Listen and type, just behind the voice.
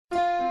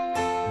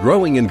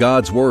growing in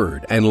God's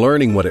Word and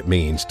learning what it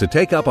means to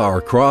take up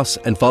our cross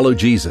and follow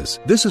Jesus.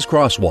 This is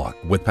Crosswalk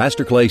with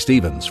Pastor Clay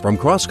Stevens from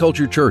Cross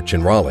Culture Church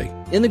in Raleigh.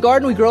 In the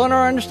garden, we grow in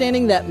our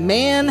understanding that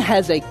man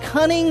has a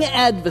cunning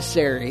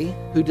adversary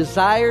who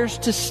desires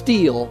to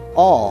steal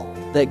all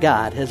that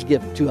God has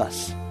given to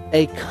us.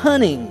 A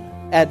cunning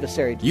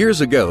adversary. Years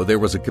ago, there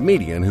was a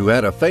comedian who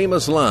had a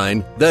famous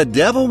line, "The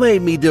devil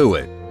made me do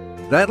it."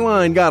 That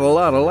line got a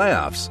lot of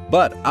laughs,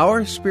 but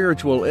our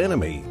spiritual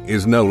enemy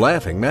is no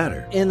laughing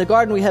matter. In the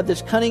garden, we have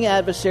this cunning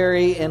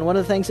adversary, and one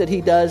of the things that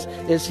he does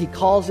is he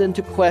calls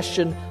into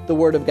question the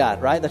Word of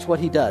God, right? That's what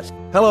he does.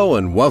 Hello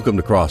and welcome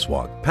to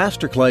Crosswalk.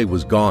 Pastor Clay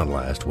was gone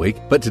last week,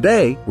 but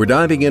today we're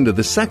diving into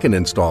the second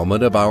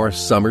installment of our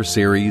summer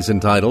series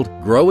entitled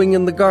Growing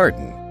in the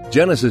Garden.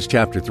 Genesis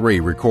chapter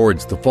 3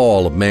 records the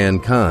fall of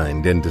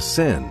mankind into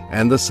sin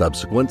and the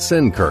subsequent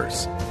sin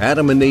curse.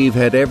 Adam and Eve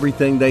had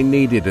everything they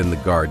needed in the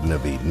Garden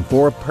of Eden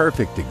for a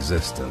perfect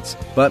existence,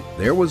 but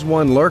there was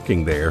one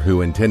lurking there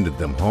who intended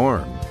them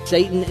harm.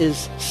 Satan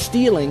is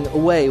stealing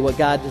away what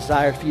God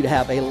desires for you to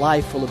have, a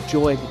life full of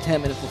joy,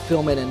 contentment, and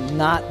fulfillment, and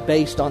not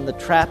based on the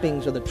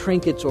trappings or the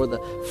trinkets or the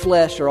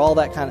flesh or all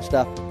that kind of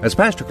stuff. As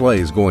Pastor Clay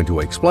is going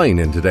to explain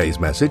in today's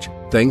message,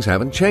 things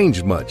haven't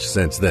changed much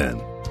since then.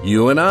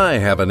 You and I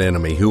have an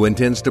enemy who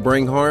intends to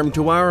bring harm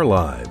to our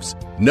lives.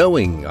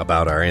 Knowing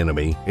about our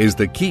enemy is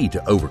the key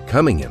to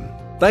overcoming him.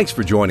 Thanks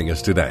for joining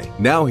us today.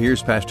 Now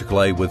here's Pastor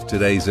Clay with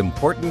today's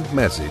important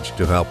message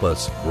to help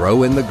us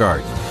grow in the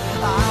garden.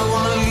 I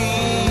want to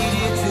lead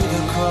you to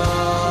the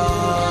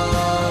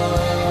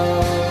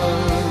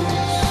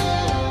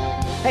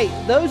cross. Hey,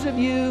 those of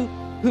you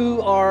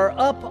who are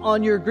up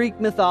on your Greek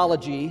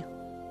mythology,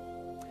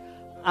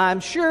 I'm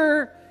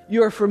sure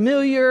you're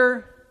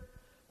familiar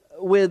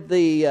with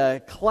the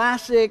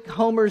classic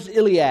Homer's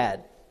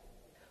Iliad.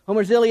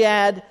 Homer's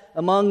Iliad,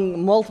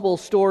 among multiple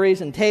stories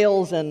and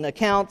tales and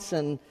accounts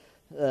and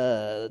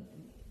on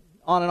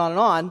and on and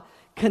on,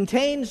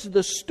 contains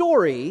the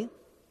story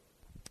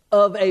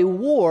of a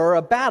war,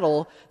 a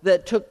battle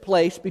that took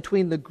place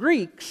between the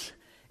Greeks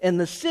and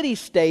the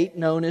city-state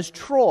known as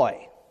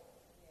Troy.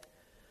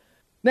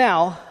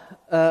 Now,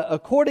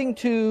 according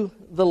to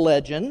the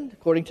legend,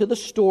 according to the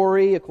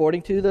story,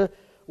 according to the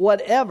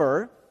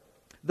whatever,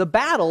 the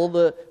battle,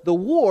 the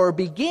war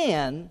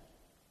began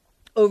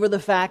over the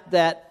fact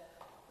that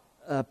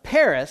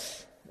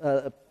Paris,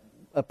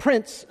 a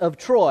prince of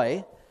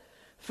Troy,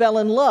 fell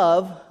in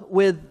love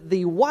with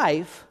the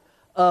wife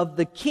of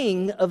the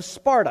king of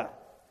Sparta.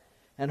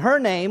 And her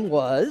name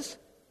was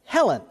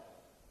Helen.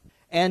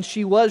 And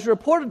she was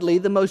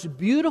reportedly the most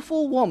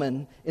beautiful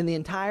woman in the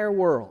entire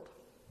world.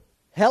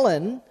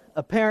 Helen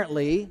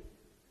apparently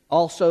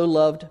also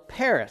loved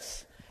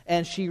Paris.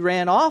 And she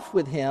ran off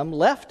with him,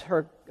 left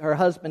her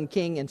husband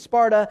king in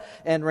Sparta,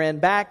 and ran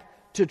back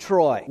to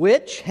Troy,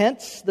 which,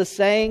 hence the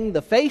saying,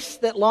 the face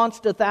that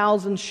launched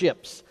 1,000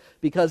 ships.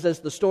 Because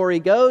as the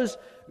story goes,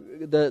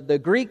 the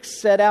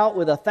Greeks set out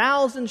with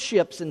 1,000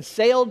 ships and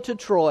sailed to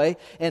Troy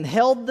and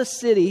held the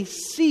city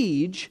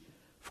siege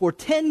for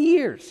 10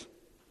 years.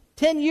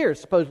 10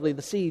 years, supposedly,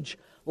 the siege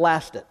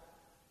lasted.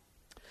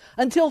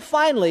 Until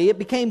finally it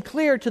became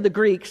clear to the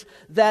Greeks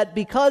that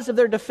because of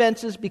their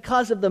defenses,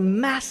 because of the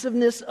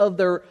massiveness of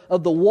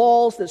the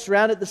walls that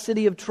surrounded the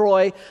city of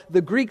Troy,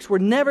 the Greeks were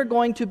never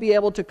going to be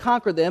able to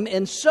conquer them,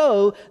 and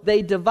so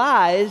they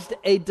devised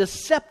a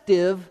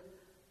deceptive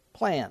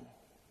plan.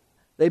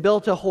 They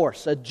built a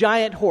horse, a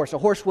giant horse. A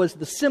horse was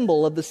the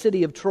symbol of the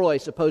city of Troy,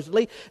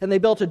 supposedly, and they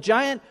built a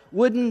giant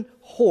wooden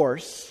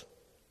horse,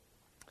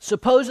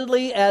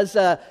 supposedly as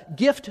a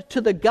gift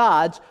to the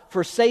gods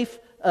for safe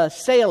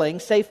sailing,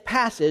 safe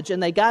passage,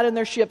 and they got in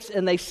their ships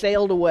and they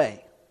sailed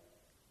away.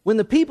 When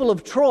the people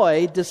of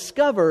Troy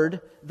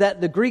discovered that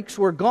the Greeks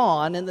were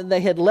gone and that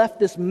they had left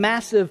this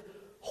massive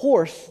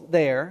horse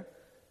there,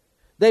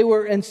 they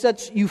were in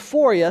such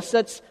euphoria,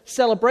 such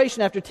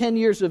celebration after 10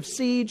 years of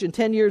siege and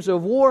 10 years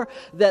of war,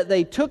 that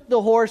they took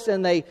the horse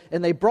and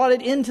they brought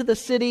it into the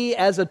city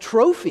as a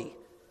trophy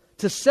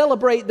to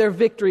celebrate their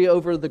victory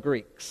over the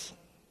Greeks.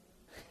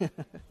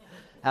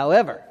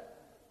 However,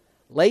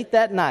 late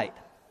that night,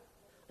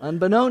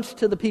 unbeknownst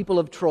to the people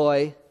of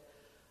Troy,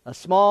 a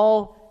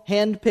small,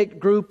 hand-picked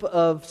group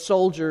of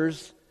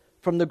soldiers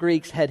from the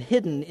Greeks had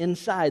hidden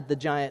inside the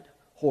giant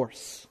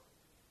horse.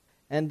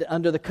 And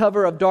under the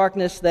cover of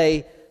darkness,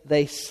 they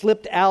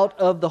slipped out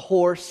of the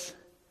horse,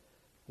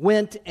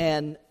 went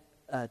and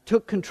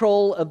took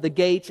control of the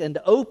gates and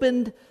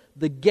opened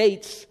the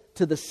gates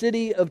to the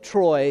city of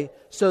Troy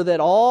so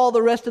that all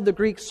the rest of the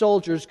Greek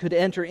soldiers could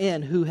enter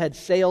in who had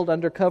sailed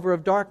under cover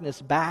of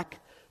darkness back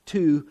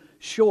to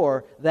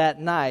shore that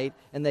night,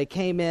 and they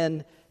came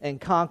in and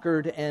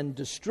conquered and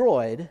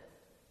destroyed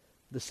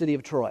the city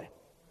of Troy.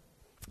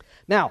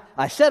 Now,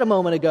 I said a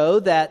moment ago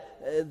that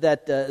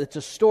it's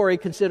a story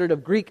considered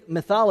of Greek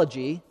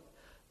mythology.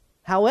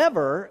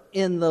 However,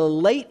 in the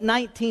late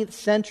 19th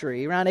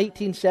century, around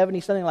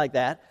 1870, something like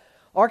that,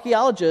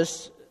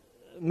 archaeologists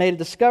made a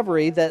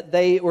discovery that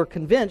they were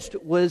convinced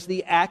was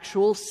the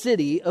actual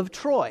city of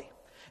Troy.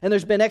 And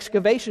there's been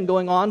excavation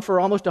going on for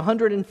almost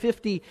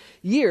 150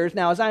 years.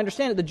 Now, as I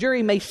understand it, the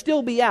jury may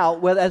still be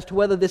out as to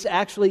whether this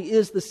actually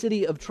is the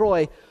city of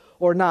Troy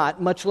or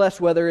not, much less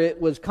whether it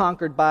was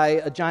conquered by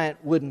a giant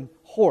wooden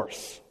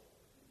horse.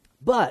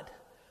 But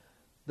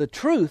the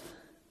truth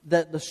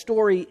that the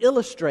story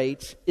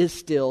illustrates is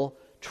still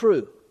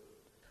true.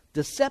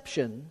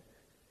 Deception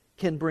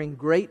can bring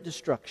great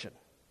destruction.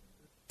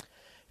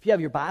 If you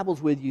have your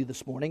Bibles with you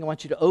this morning, I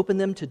want you to open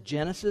them to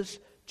Genesis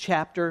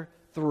chapter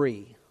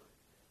 3.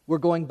 We're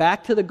going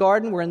back to the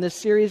garden. We're in this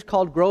series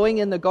called Growing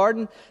in the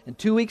Garden. And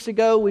 2 weeks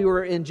ago, we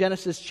were in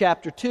Genesis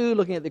chapter 2,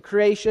 looking at the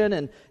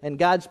creation and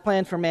God's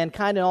plan for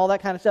mankind and all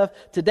that kind of stuff.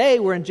 Today,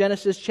 we're in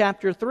Genesis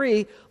chapter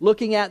 3,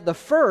 looking at the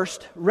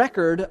first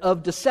record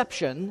of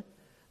deception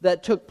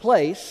that took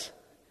place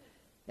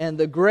and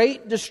the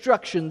great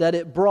destruction that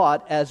it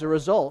brought as a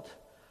result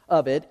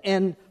of it.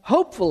 And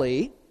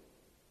hopefully,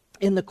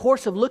 in the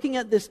course of looking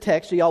at this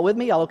text, are y'all with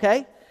me? Y'all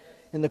okay?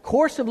 In the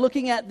course of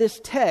looking at this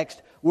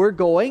text, we're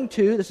going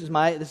to, this is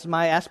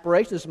my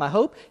aspiration, this is my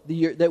hope,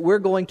 that we're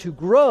going to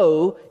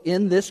grow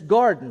in this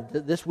garden.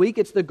 This week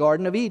it's the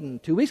Garden of Eden.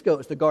 2 weeks ago it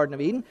was the Garden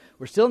of Eden.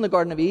 We're still in the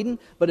Garden of Eden,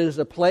 but it is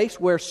a place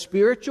where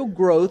spiritual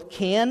growth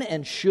can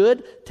and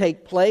should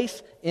take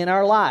place in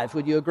our lives.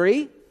 Would you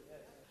agree?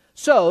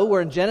 So,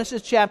 we're in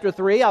Genesis chapter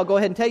 3. I'll go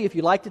ahead and tell you, if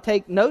you'd like to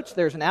take notes,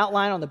 there's an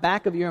outline on the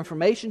back of your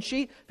information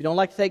sheet. If you don't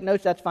like to take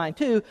notes, that's fine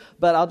too.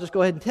 But I'll just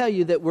go ahead and tell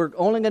you that we're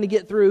only going to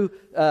get through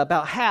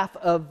about half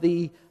of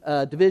the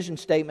division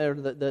statement,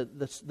 or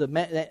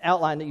the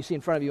outline that you see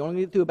in front of you. We're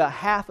only going to get through about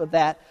half of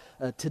that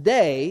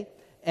today.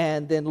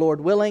 And then,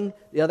 Lord willing,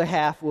 the other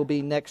half will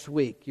be next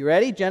week. You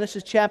ready?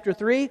 Genesis chapter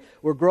 3.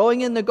 We're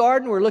growing in the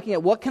garden. We're looking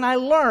at what can I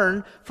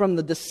learn from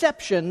the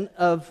deception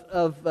of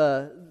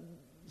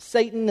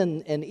Satan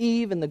and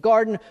Eve in the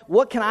garden.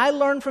 What can I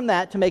learn from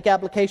that to make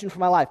application for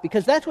my life?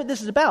 Because that's what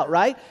this is about,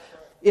 right?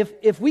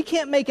 If we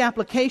can't make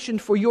application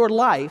for your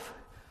life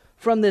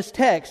from this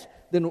text,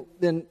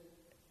 then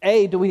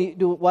A,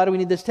 why do we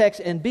need this text?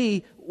 And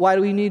B, why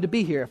do we need to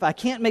be here? If I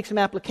can't make some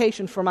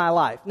application for my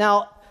life.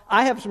 Now,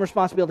 I have some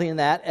responsibility in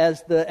that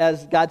as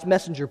God's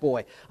messenger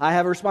boy. I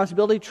have a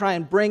responsibility to try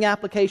and bring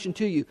application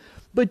to you.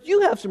 But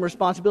you have some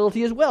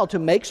responsibility as well to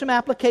make some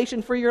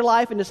application for your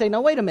life and to say,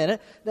 no, wait a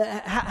minute,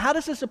 how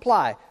does this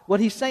apply? What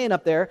he's saying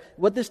up there,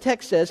 what this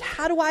text says,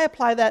 how do I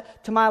apply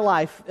that to my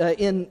life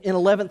in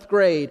 11th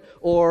grade,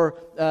 or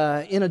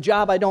in a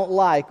job I don't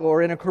like,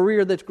 or in a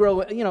career that's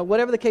growing,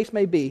 whatever the case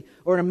may be,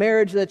 or in a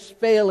marriage that's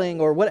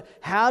failing, or what?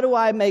 How do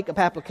I make an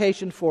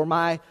application for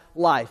my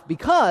life?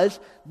 Because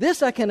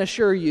this I can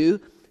assure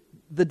you,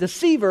 the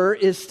deceiver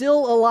is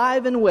still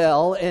alive and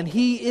well, and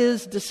he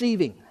is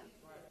deceiving.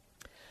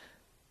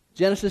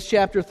 Genesis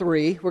chapter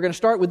 3, we're going to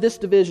start with this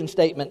division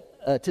statement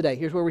today.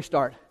 Here's where we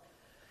start.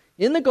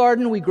 In the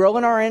garden, we grow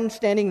in our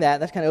understanding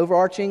that's kind of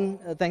overarching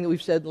thing that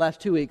we've said the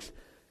last 2 weeks.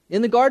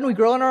 In the garden, we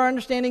grow in our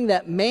understanding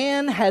that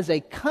man has a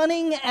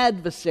cunning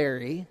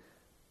adversary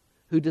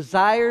who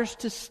desires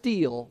to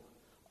steal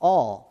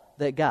all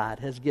that God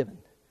has given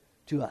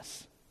to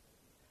us.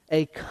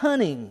 A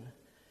cunning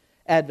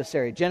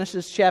adversary.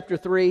 Genesis chapter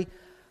 3,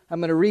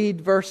 I'm going to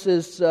read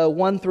verses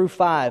 1 through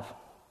 5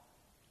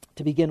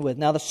 to begin with.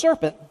 Now the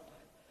serpent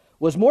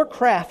was more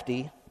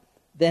crafty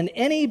than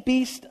any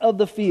beast of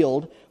the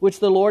field which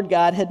the Lord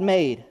God had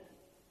made.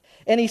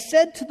 And he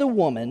said to the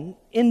woman,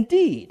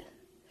 "Indeed,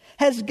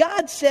 has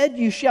God said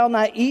you shall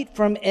not eat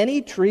from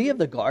any tree of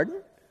the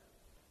garden?"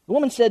 The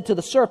woman said to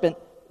the serpent,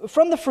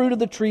 "From the fruit of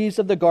the trees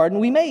of the garden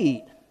we may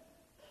eat.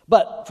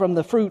 But from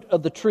the fruit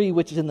of the tree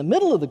which is in the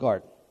middle of the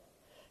garden,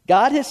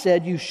 God has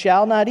said you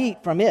shall not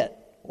eat from it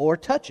or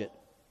touch it,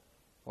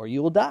 or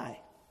you will die."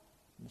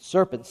 The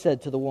serpent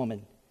said to the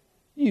woman,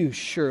 "You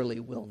surely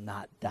will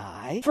not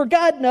die. For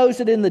God knows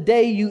that in the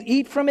day you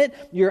eat from it,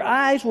 your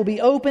eyes will be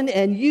opened,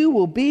 and you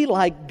will be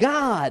like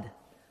God,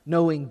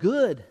 knowing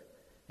good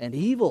and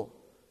evil."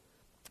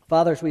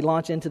 Father, as we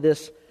launch into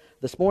this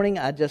morning,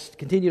 I just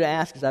continue to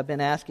ask, as I've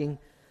been asking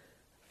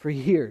for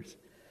years,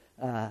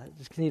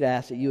 just continue to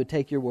ask that you would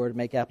take your word and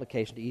make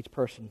application to each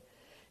person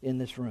in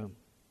this room.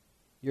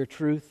 Your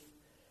truth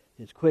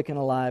is quick and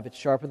alive. It's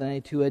sharper than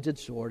any two-edged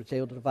sword. It's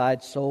able to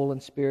divide soul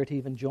and spirit,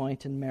 even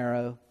joint and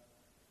marrow.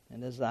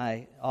 And as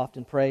I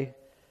often pray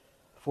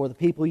for the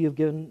people you've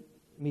given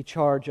me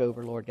charge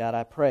over, Lord God,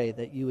 I pray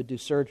that you would do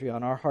surgery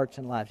on our hearts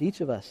and lives.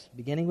 Each of us,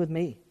 beginning with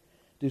me,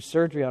 do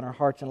surgery on our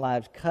hearts and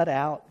lives. Cut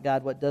out,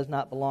 God, what does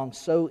not belong.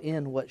 Sow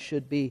in what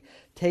should be.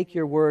 Take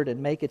your word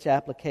and make its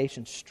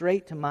application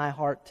straight to my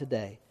heart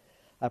today.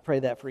 I pray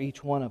that for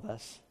each one of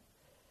us.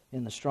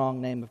 In the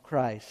strong name of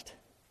Christ.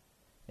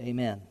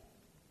 Amen.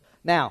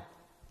 Now,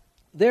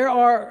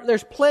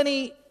 there's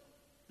plenty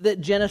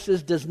that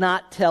Genesis does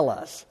not tell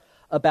us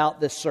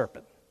about this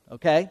serpent,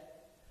 okay?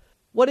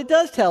 What it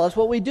does tell us,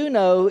 what we do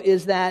know,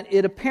 is that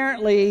it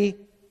apparently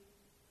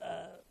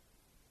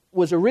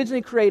was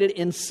originally created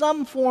in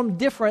some form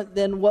different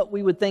than what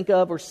we would think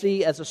of or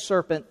see as a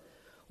serpent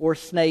or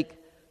snake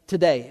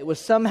today. It was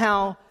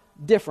somehow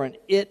different.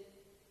 It,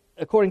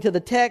 according to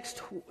the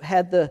text,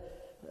 had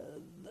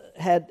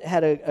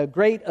had a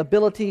great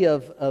ability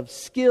of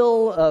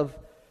skill, of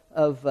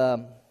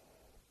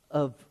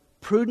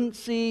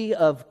prudency,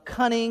 of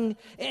cunning,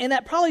 and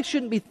that probably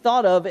shouldn't be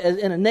thought of as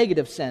in a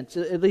negative sense,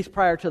 at least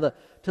prior to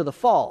the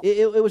fall.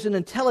 It was an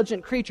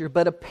intelligent creature,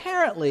 but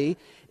apparently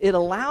it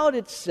allowed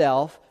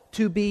itself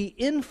to be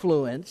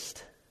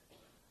influenced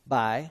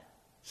by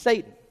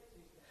Satan.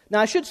 Now,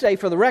 I should say,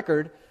 for the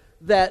record,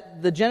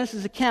 that the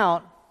Genesis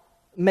account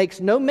makes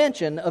no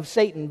mention of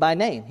Satan by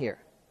name here.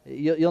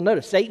 You'll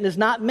notice Satan is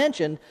not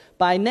mentioned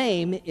by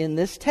name in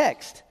this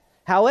text.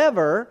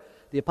 However,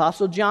 the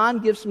Apostle John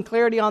gives some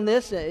clarity on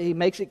this. He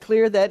makes it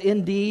clear that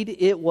indeed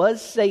it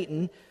was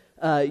Satan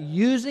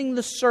using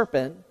the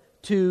serpent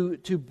to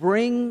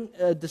bring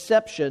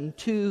deception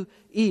to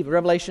Eve.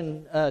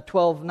 Revelation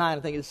 12:9, I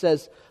think it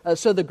says,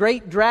 so the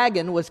great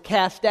dragon was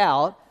cast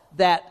out,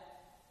 that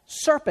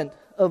serpent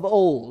of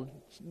old.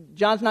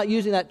 John's not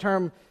using that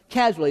term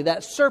casually.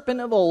 That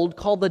serpent of old,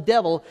 called the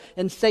devil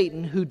and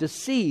Satan, who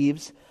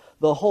deceives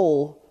the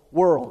whole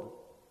world.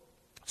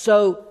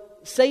 So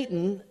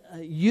Satan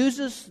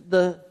uses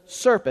the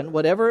serpent,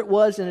 whatever it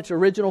was in its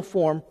original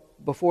form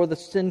before the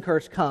sin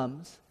curse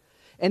comes,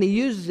 and he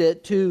uses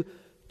it to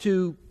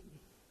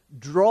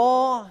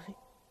draw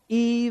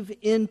Eve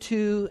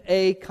into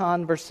a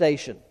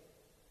conversation,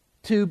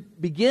 to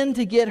begin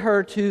to get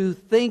her to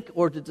think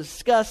or to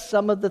discuss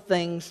some of the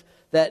things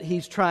that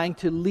he's trying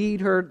to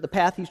lead her, the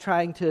path he's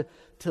trying to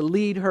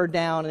lead her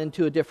down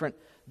into a different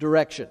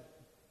direction.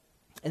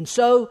 And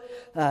so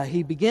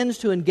he begins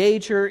to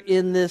engage her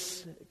in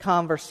this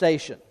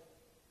conversation.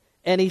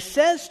 And he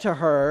says to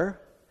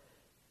her,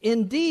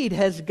 "Indeed,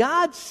 has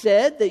God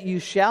said that you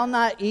shall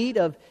not eat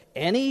of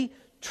any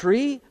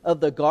tree of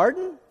the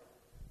garden?"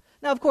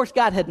 Now, of course,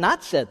 God had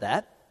not said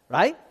that,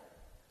 right?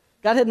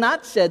 God had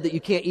not said that you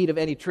can't eat of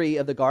any tree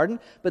of the garden,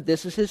 but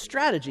this is his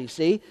strategy,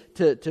 see,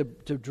 to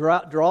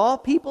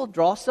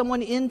draw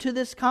someone into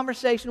this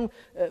conversation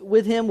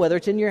with him, whether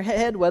it's in your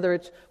head, whether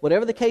it's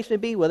whatever the case may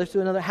be, whether it's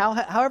to another,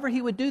 however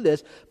he would do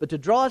this, but to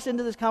draw us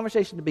into this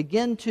conversation, to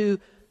begin to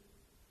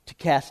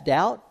cast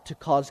doubt, to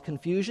cause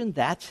confusion.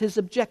 That's his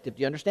objective.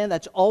 Do you understand?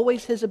 That's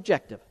always his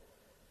objective.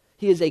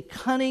 He is a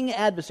cunning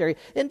adversary.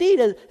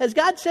 Indeed, has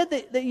God said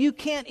that you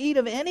can't eat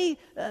of any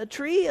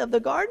tree of the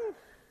garden?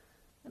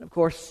 And of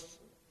course,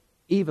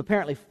 Eve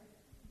apparently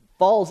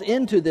falls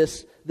into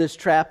this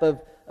trap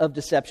of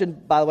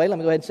deception. By the way, let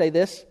me go ahead and say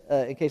this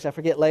in case I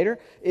forget later.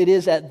 It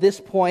is at this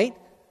point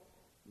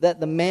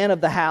that the man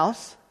of the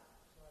house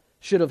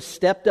should have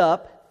stepped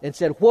up and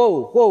said,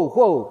 "Whoa, whoa,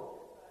 whoa,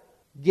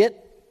 get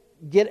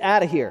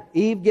out of here.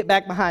 Eve, get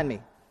back behind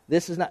me.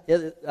 This is not,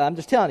 I'm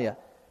just telling you,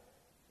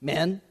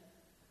 men."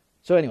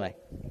 So anyway,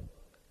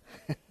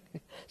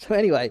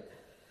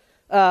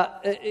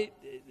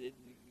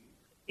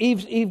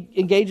 Eve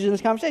engages in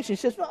this conversation.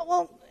 She says,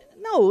 "Well,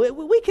 no,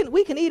 we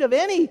can eat of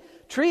any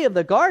tree of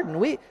the garden.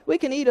 We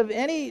can eat of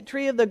any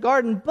tree of the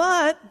garden,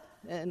 but,"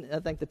 and I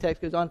think the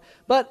text goes on,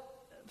 "but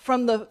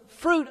from the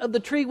fruit of the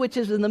tree which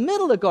is in the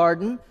middle of the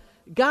garden,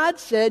 God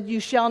said, you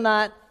shall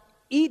not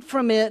eat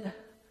from it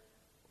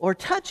or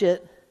touch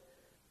it,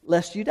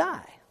 lest you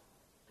die."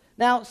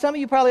 Now, some of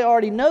you probably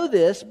already know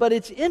this, but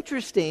it's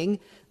interesting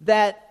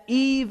that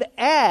Eve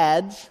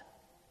adds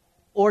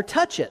 "or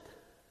touch it,"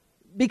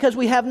 because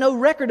we have no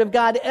record of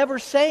God ever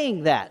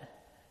saying that.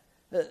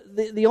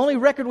 The only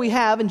record we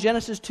have in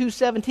Genesis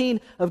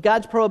 2:17 of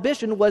God's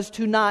prohibition was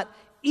to not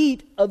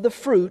eat of the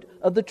fruit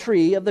of the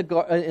tree of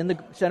in the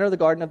center of the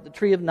garden, of the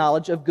tree of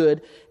knowledge of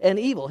good and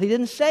evil. He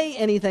didn't say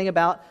anything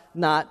about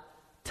not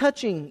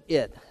touching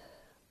it.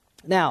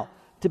 Now,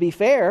 to be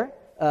fair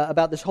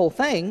about this whole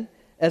thing,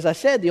 as I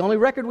said, the only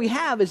record we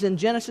have is in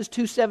Genesis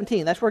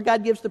 2:17. That's where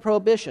God gives the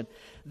prohibition.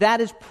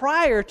 That is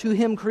prior to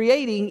him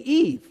creating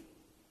Eve.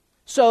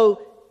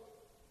 So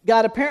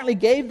God apparently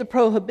gave the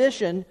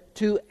prohibition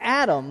to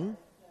Adam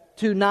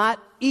to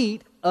not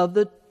eat of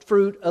the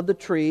fruit of the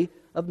tree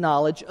of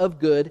knowledge of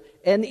good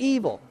and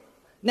evil.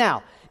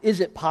 Now, is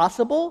it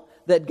possible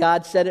that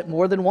God said it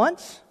more than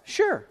once?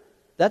 Sure,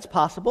 that's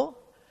possible.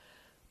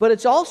 But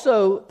it's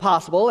also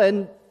possible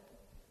and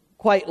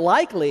quite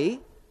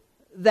likely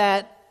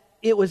that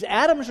it was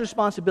Adam's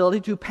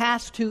responsibility to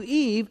pass to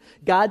Eve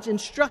God's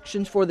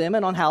instructions for them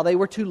and on how they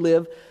were to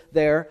live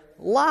their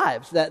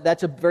lives.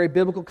 That's a very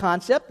biblical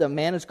concept. The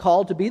man is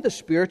called to be the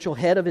spiritual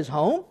head of his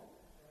home,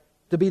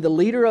 to be the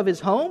leader of his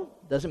home.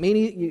 Doesn't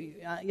mean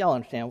y'all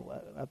understand.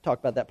 I've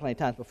talked about that plenty of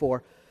times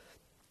before,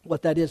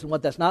 what that is and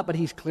what that's not. But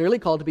he's clearly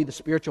called to be the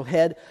spiritual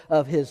head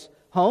of his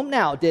home.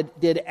 Now,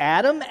 did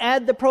Adam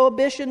add the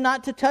prohibition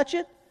not to touch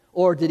it,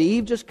 or did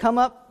Eve just come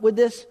up with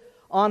this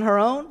on her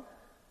own?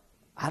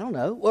 I don't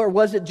know. Or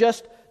was it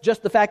just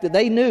the fact that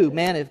they knew,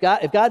 man, if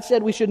God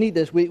said we shouldn't eat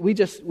this, we need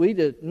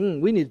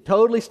to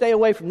totally stay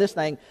away from this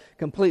thing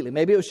completely.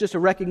 Maybe it was just a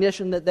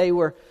recognition that they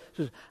were.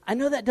 I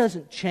know that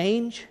doesn't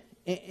change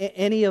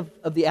any of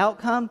the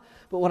outcome,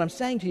 but what I'm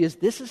saying to you is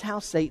this is how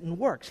Satan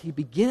works. He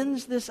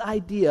begins this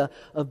idea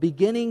of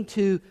beginning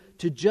to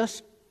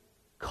just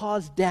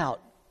cause doubt,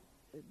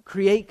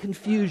 create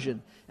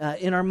confusion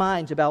in our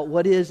minds about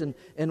what is and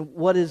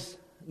what is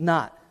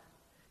not.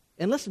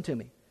 And listen to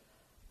me.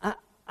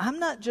 I'm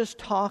not just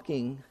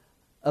talking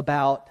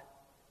about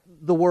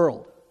the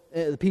world,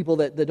 the people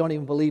that don't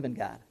even believe in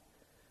God.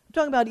 I'm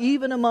talking about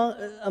even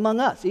among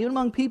us, even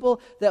among people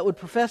that would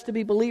profess to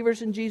be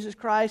believers in Jesus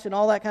Christ and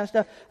all that kind of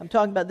stuff. I'm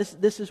talking about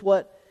this is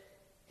what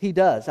he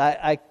does.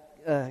 I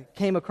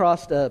came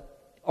across an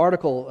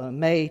article,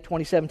 May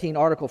 2017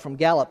 article from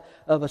Gallup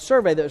of a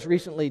survey that was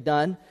recently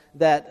done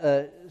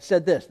that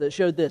said this, that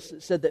showed this.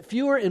 It said that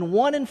fewer than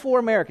 1 in 4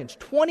 Americans,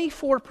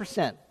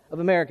 24% of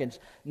Americans,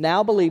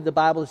 now believe the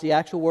Bible is the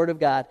actual Word of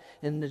God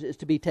and is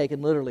to be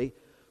taken literally,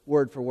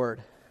 word for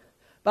word.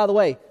 By the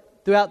way,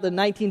 throughout the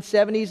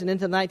 1970s and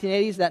into the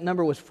 1980s, that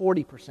number was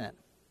 40%.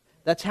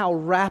 That's how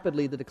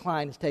rapidly the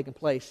decline has taken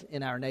place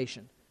in our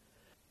nation.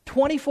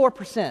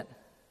 24%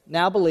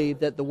 now believe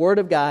that the Word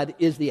of God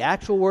is the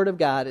actual Word of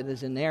God and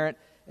is inerrant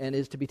and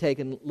is to be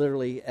taken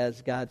literally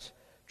as God's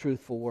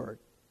truthful Word.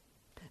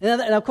 And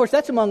of course,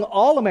 that's among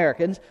all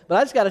Americans, but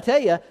I just got to tell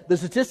you, the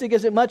statistic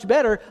isn't much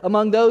better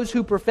among those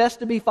who profess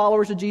to be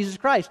followers of Jesus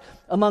Christ.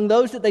 Among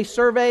those that they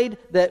surveyed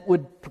that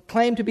would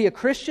claim to be a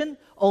Christian,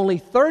 only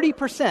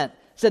 30%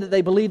 said that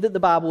they believed that the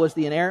Bible was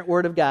the inerrant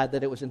Word of God,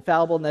 that it was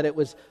infallible, and that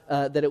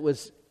it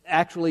was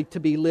actually to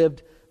be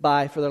lived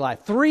by for their life.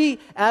 3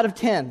 out of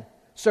 10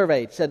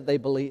 surveyed said that they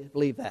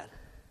believe that.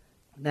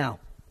 Now,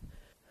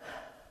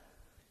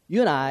 you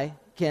and I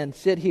can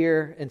sit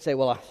here and say,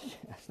 well,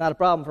 it's not a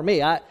problem for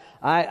me.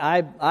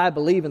 I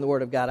believe in the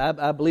Word of God.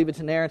 I believe its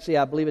inerrancy.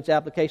 I believe its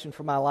application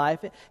for my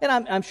life. And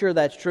I'm sure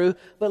that's true.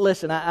 But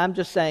listen, I'm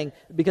just saying,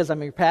 because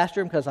I'm your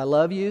pastor and because I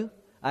love you,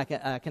 I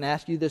can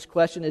ask you this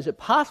question. Is it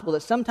possible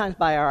that sometimes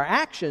by our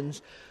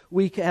actions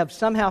we have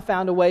somehow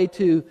found a way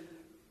to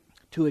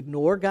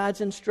ignore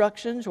God's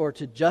instructions or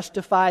to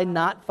justify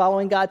not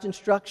following God's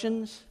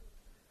instructions?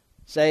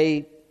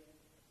 Say,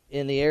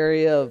 in the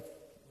area of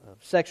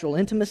sexual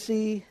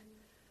intimacy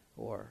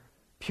or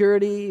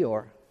purity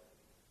or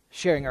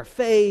sharing our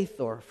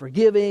faith or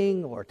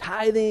forgiving or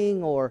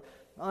tithing or...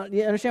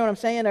 you understand what I'm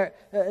saying? Or,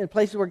 in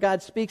places where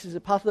God speaks, is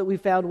it possible that we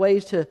found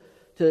ways to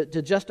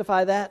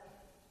justify that?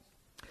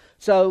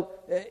 So,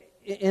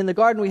 in the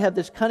garden we have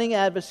this cunning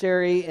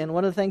adversary, and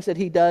one of the things that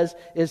he does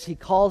is he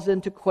calls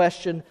into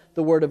question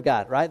the Word of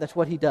God, right? That's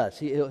what he does.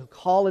 He'll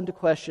call into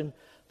question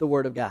the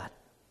Word of God.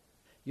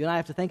 You and I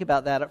have to think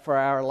about that for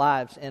our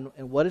lives, and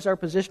what is our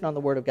position on the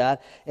Word of God,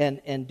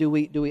 and do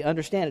we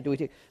understand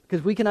it?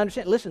 Because we can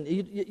understand. Listen,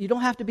 you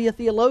don't have to be a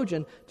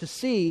theologian to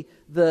see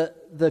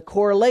the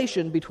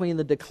correlation between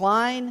the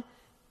decline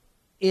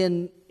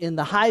in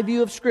the high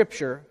view of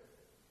Scripture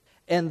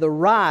and the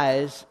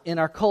rise in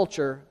our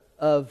culture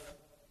of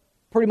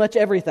pretty much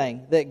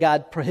everything that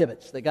God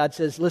prohibits. That God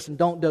says, listen,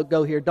 don't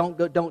go here, don't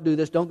do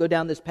this, don't go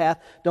down this path,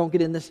 don't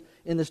get in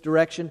this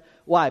direction.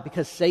 Why?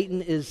 Because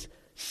Satan is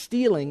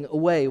stealing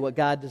away what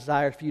God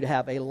desires for you to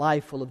have, a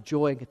life full of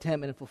joy and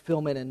contentment and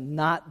fulfillment, and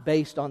not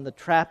based on the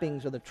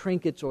trappings or the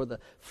trinkets or the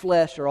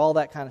flesh or all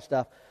that kind of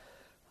stuff.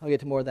 I'll get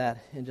to more of that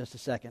in just a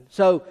second.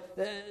 So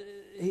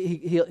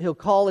he'll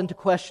call into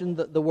question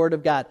the Word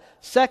of God.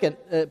 Second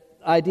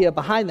idea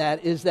behind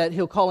that is that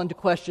he'll call into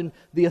question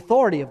the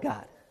authority of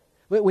God.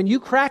 When you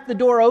crack the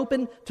door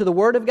open to the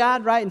Word of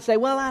God, right, and say,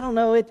 well, I don't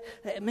know,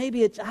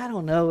 I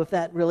don't know if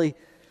that really...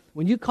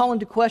 When you call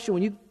into question,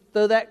 when you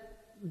throw that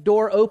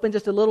door open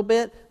just a little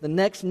bit, the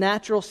next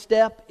natural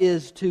step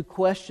is to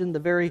question the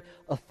very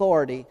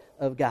authority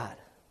of God.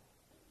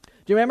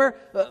 Do you remember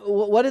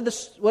what did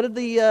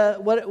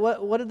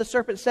the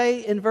serpent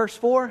say in verse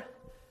 4?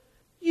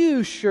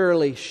 You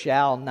surely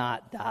shall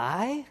not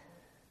die.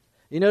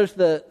 You notice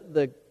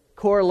the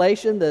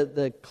correlation,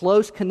 the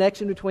close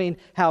connection between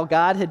how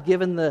God had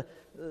given the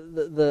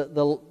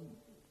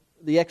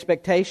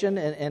expectation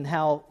and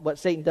how what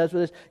Satan does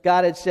with this.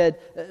 God had said,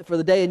 for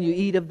the day and you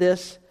eat of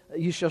this,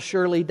 you shall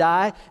surely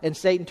die. And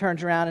Satan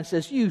turns around and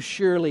says, you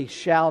surely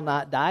shall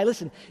not die.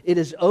 Listen, it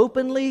is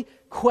openly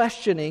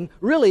questioning,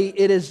 really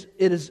it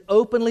is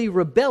openly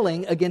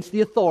rebelling against the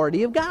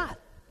authority of God.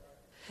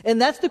 And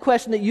that's the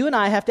question that you and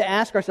I have to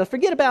ask ourselves.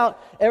 Forget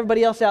about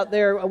everybody else out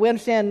there. We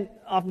understand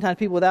oftentimes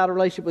people without a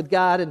relationship with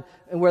God and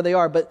where they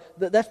are, but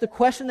that's the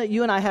question that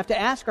you and I have to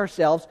ask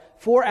ourselves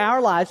for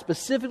our lives,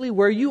 specifically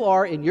where you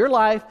are in your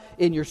life,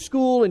 in your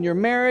school, in your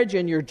marriage,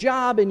 in your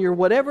job, in your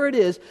whatever it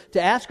is,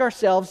 to ask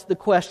ourselves the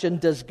question,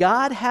 does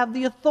God have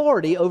the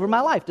authority over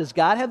my life? Does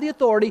God have the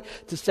authority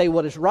to say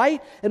what is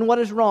right and what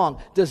is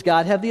wrong? Does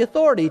God have the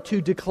authority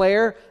to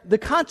declare the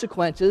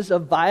consequences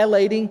of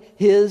violating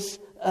His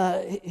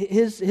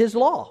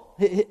law,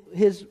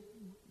 His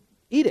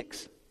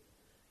edicts?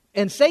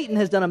 And Satan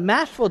has done a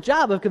masterful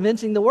job of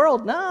convincing the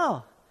world,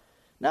 no,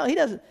 he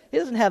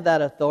doesn't have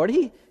that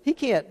authority. He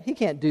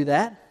can't do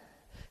that.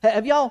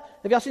 Have y'all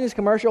seen this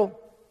commercial?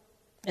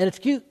 And it's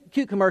a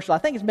cute commercial. I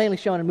think it's mainly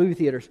shown in movie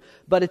theaters,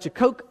 but it's a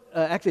Coke.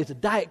 Actually, it's a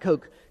Diet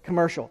Coke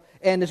commercial.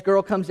 And this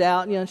girl comes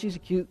out, and she's a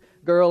cute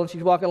girl, and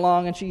she's walking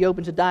along, and she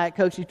opens a Diet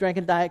Coke. She's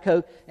drinking Diet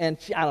Coke,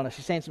 and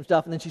she's saying some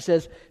stuff, and then she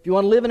says, "If you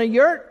want to live in a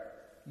yurt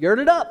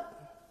it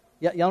up."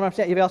 Y'all know what I'm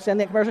saying? Have y'all seen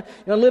that commercial?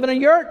 You want to live in a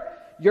yurt?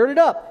 gird it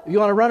up. If you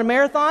want to run a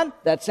marathon,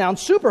 that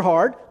sounds super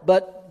hard,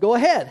 but go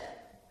ahead.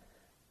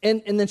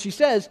 And then she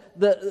says,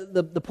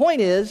 the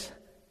point is,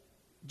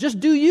 just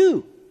do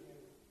you.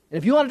 And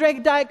if you want to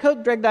drink Diet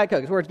Coke, drink Diet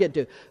Coke. That's where it's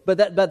getting to.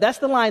 But that's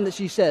the line that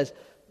she says,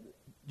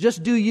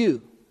 just do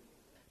you.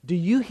 Do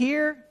you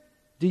hear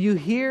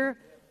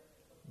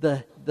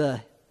the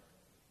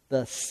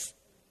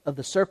of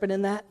the serpent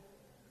in that?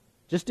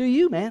 Just do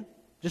you, man.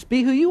 Just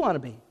be who you want to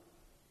be.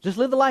 Just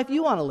live the life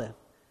you want to live.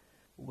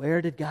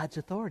 Where did God's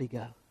authority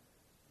go?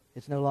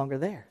 It's no longer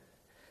there.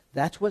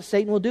 That's what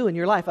Satan will do in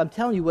your life. I'm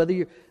telling you, whether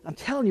you're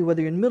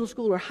in middle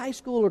school or high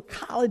school or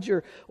college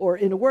or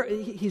in a work,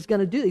 he's going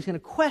to do. He's going to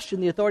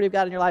question the authority of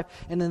God in your life.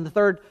 And then the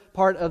third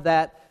part of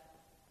that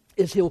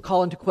is he will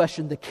call into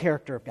question the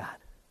character of God.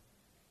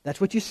 That's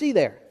what you see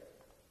there.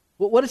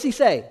 What does he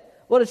say?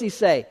 What does he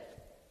say?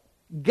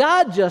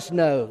 God just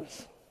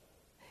knows.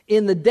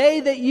 In the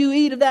day that you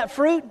eat of that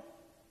fruit,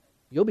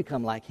 you'll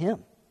become like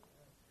him,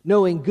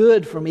 knowing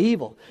good from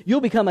evil.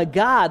 You'll become a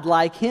God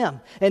like him.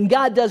 And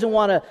God doesn't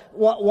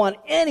want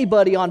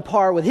anybody on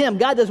par with him.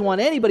 God doesn't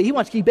want anybody. He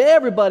wants to keep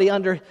everybody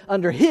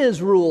under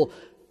his rule.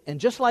 And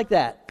just like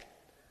that,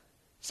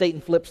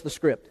 Satan flips the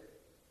script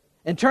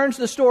and turns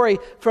the story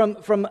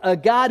from a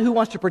God who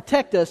wants to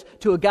protect us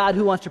to a God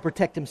who wants to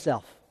protect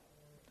himself,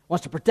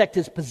 wants to protect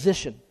his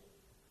position.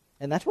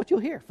 And that's what you'll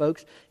hear,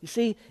 folks. You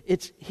see,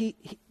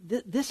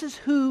 this is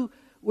who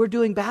we're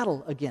doing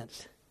battle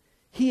against.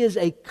 He is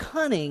a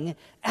cunning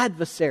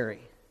adversary.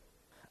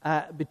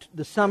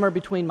 The summer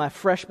between my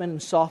freshman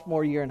and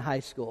sophomore year in high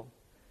school,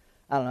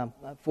 I don't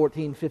know,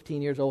 14,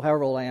 15 years old,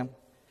 however old I am,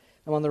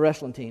 I'm on the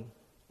wrestling team.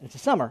 And it's a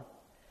summer.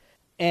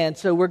 And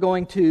so we're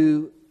going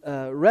to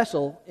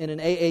wrestle in an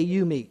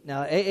AAU meet.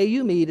 Now,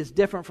 AAU meet is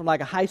different from like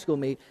a high school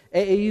meet.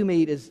 AAU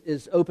meet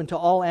is open to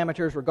all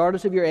amateurs,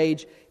 regardless of your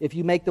age. If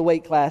you make the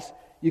weight class,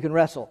 you can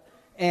wrestle.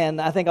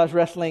 And I think I was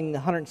wrestling the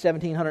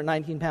 117,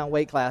 119-pound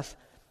weight class. It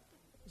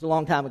was a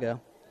long time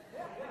ago.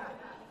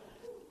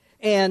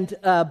 And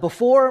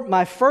before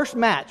my first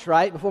match,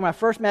 before my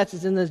first match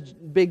is in this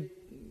big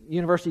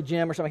university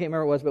gym or something, I can't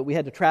remember what it was, but we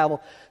had to travel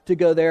to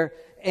go there.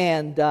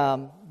 And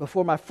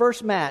before my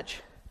first match,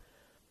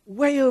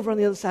 way over on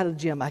the other side of the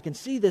gym, I can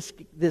see this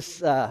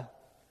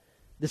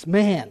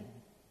man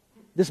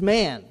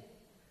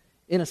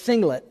in a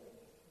singlet.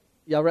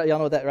 Y'all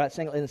know that, right?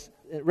 Singlet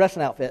in a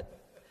wrestling outfit.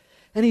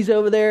 And he's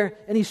over there,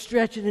 and he's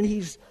stretching, and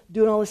he's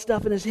doing all this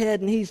stuff in his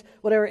head, and he's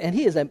whatever. And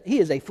he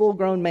is a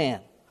full-grown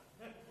man.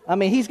 I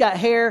mean, he's got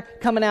hair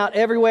coming out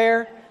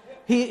everywhere.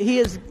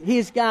 He's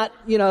got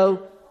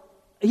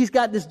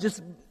this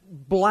just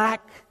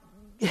black,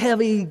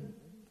 heavy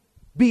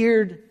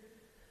beard.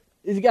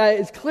 This guy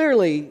is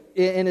clearly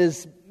in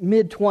his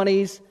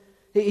mid-20s.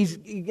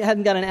 He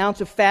hasn't got an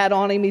ounce of fat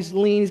on him. He's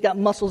lean. He's got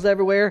muscles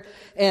everywhere.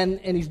 And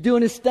he's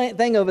doing his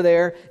thing over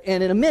there.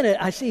 And in a minute,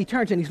 I see he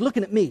turns and he's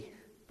looking at me.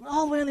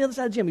 All the way on the other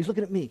side of the gym, he's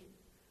looking at me.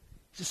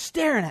 He's just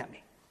staring at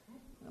me.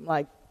 I'm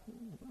like,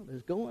 what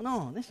is going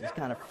on? This is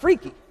kind of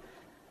freaky.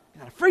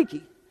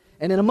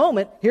 And in a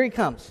moment, here he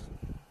comes.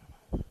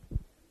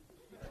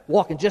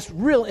 Walking just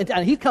real,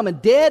 and he's coming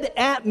dead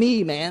at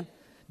me, man.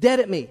 Dead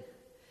at me.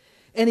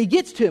 And he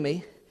gets to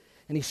me,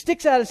 and he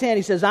sticks out his hand.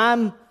 He says,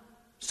 I'm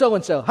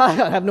so-and-so. I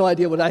have no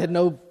idea what I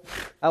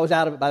was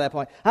out of it by that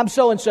point. I'm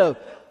so-and-so.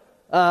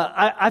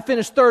 I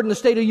finished third in the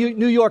state of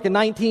New York in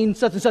 19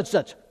 such and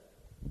such.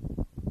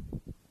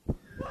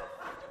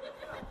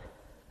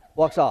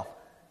 Walks off.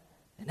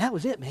 And that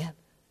was it, man.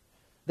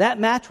 That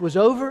match was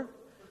over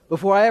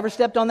before I ever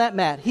stepped on that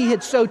mat. He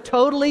had so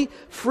totally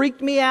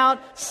freaked me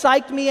out,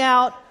 psyched me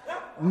out,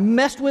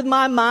 messed with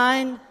my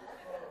mind.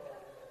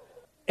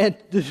 And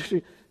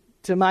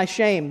to my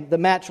shame, the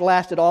match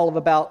lasted all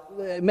of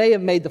it may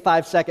have made the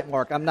 5-second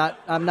mark. I'm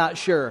not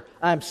sure.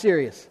 I'm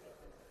serious.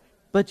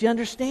 But you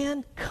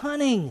understand?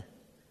 Cunning,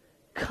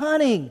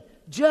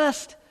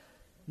 just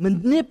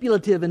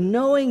manipulative and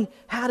knowing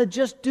how to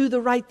just do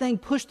the right thing,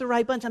 push the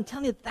right buttons. I'm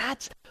telling you,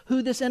 that's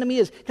who this enemy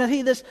is. Because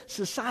this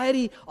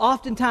society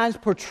oftentimes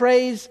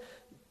portrays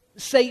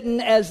Satan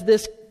as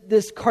this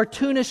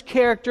cartoonish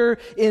character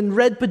in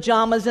red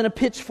pajamas and a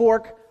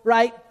pitchfork,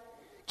 right?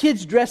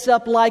 Kids dress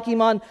up like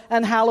him on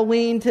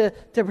Halloween to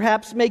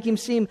perhaps make him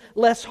seem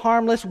less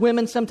harmless.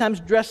 Women sometimes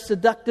dress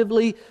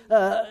seductively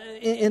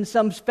in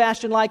some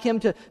fashion like him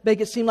to make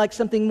it seem like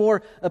something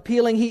more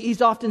appealing.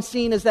 He's often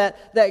seen as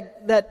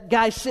that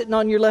guy sitting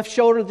on your left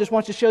shoulder that just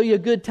wants to show you a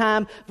good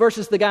time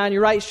versus the guy on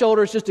your right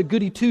shoulder is just a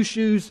goody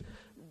two-shoes,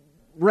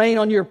 rain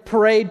on your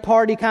parade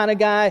party kind of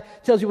guy,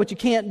 tells you what you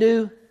can't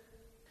do.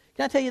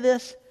 Can I tell you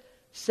this?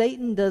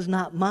 Satan does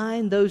not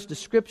mind those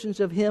descriptions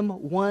of him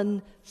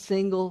one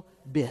single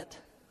bit.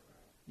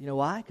 You know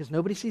why? Because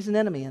nobody sees an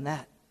enemy in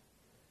that.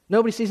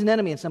 Nobody sees an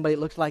enemy in somebody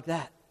that looks like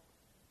that.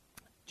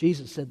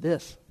 Jesus said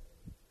this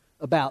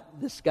about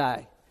this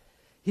guy.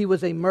 He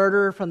was a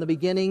murderer from the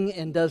beginning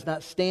and does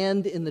not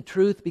stand in the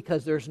truth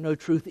because there's no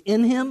truth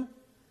in him.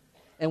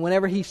 And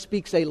whenever he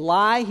speaks a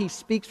lie, he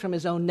speaks from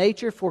his own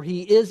nature, for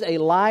he is a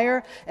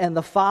liar and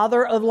the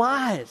father of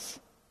lies.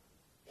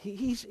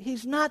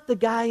 He's not the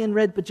guy in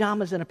red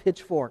pajamas and a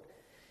pitchfork.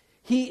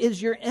 He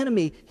is your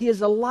enemy. He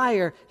is a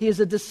liar. He is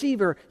a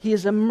deceiver. He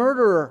is a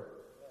murderer.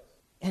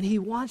 And he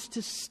wants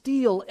to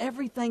steal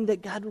everything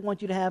that God would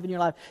want you to have in your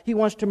life. He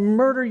wants to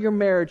murder your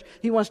marriage.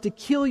 He wants to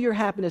kill your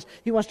happiness.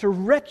 He wants to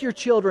wreck your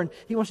children.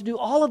 He wants to do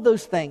all of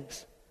those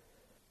things.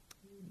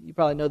 You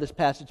probably know this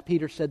passage.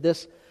 Peter said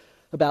this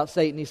about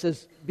Satan. He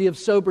says, be of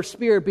sober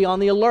spirit, be on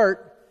the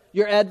alert.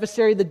 Your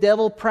adversary, the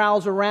devil,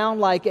 prowls around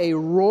like a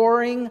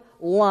roaring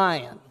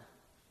lion,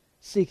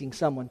 seeking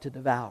someone to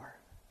devour.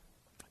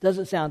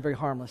 Doesn't sound very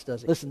harmless,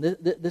 does it? Listen,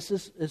 this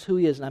is who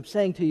he is. And I'm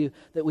saying to you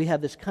that we have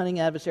this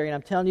cunning adversary. And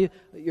I'm telling you,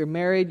 you're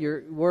married,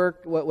 you're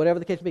work, whatever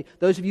the case may be.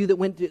 Those of you that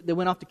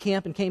went off to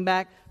camp and came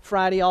back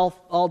Friday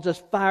all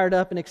just fired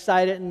up and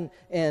excited.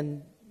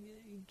 And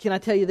can I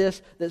tell you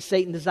this? That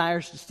Satan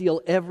desires to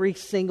steal every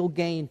single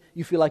gain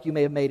you feel like you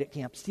may have made at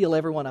camp. Steal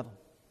every one of them.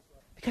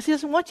 Because he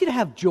doesn't want you to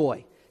have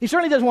joy. He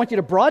certainly doesn't want you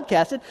to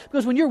broadcast it,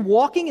 because when you're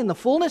walking in the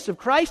fullness of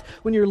Christ,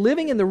 when you're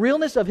living in the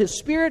realness of His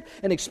Spirit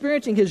and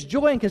experiencing His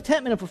joy and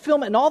contentment and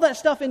fulfillment and all that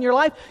stuff in your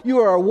life, you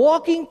are a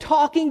walking,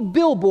 talking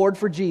billboard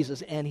for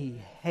Jesus, and He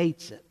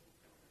hates it.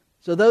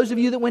 So those of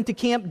you that went to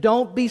camp,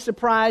 don't be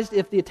surprised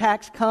if the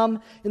attacks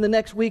come in the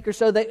next week or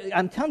so.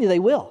 I'm telling you, they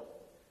will.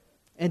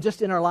 And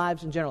just in our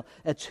lives in general,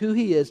 that's who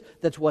He is,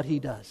 that's what He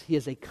does. He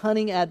is a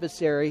cunning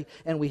adversary,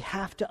 and we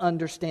have to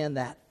understand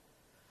that.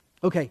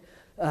 Okay,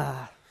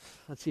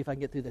 let's see if I can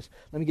get through this.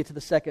 Let me get to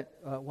the second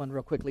one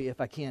real quickly if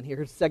I can.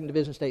 Here's the second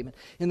division statement.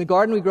 In the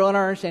garden, we grow in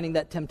our understanding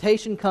that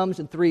temptation comes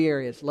in three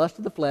areas: lust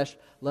of the flesh,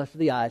 lust of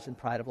the eyes, and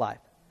pride of life.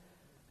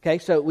 Okay,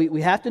 so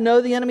we have to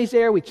know the enemy's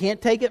there. We can't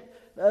take it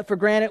for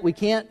granted. We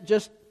can't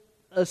just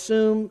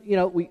assume,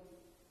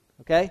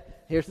 okay?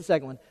 Here's the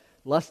second one.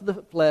 Lust of the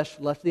flesh,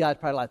 lust of the eyes,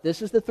 pride of life.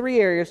 This is the three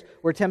areas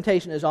where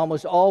temptation is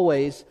almost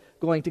always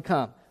going to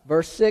come.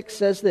 Verse 6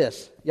 says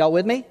this. Y'all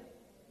with me?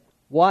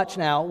 Watch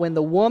now. When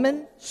the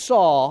woman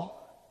saw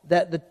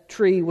that the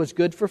tree was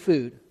good for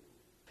food,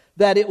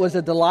 that it was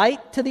a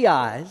delight to the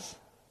eyes,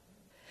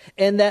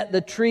 and that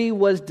the tree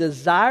was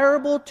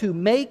desirable to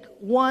make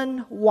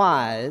one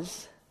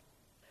wise,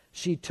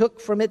 she took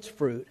from its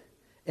fruit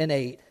and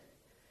ate,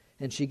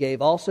 and she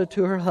gave also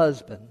to her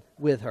husband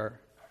with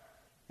her,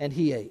 and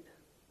he ate.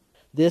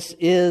 This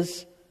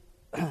is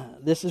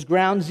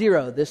ground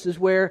zero. This is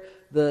where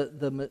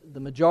the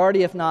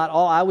majority, if not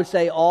all, I would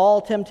say all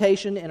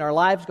temptation in our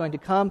lives is going to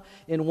come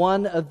in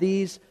one of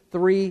these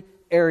three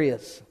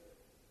areas.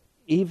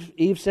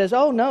 Eve says,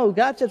 "Oh no,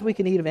 God says we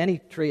can eat of any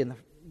tree in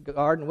the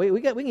garden.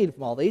 We can eat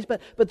from all these,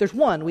 but there's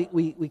one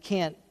we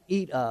can't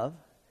eat of,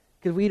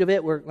 because if we eat of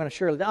it, we're going to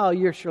surely die. Oh,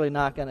 you're surely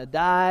not going to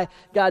die.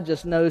 God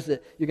just knows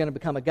that you're going to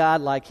become a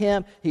God like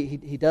Him.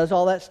 He does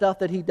all that stuff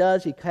that He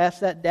does. He casts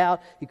that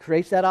doubt. He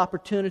creates that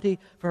opportunity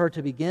for her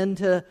to begin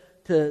to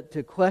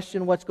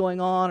question what's going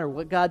on or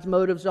what God's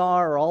motives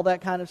are or all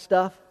that kind of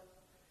stuff.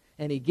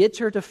 And He gets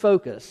her to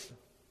focus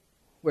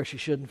where she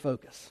shouldn't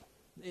focus.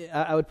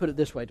 I would put it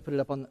this way, to put it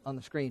up on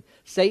the screen.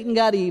 Satan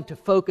got Eve to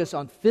focus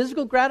on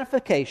physical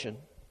gratification,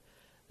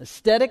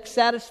 aesthetic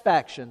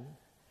satisfaction,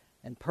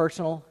 and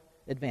personal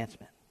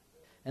advancement.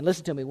 And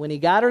listen to me, when he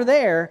got her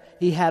there,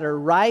 he had her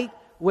right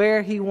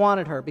where he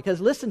wanted her.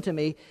 Because listen to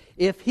me,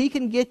 if he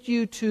can get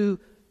you to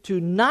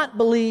not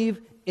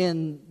believe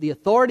in the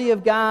authority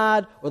of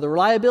God or the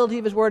reliability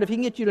of His Word, if He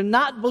can get you to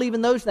not believe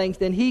in those things,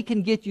 then He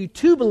can get you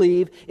to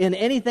believe in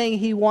anything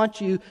He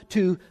wants you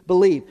to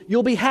believe.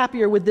 You'll be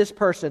happier with this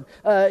person.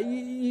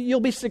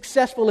 You'll be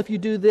successful if you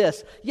do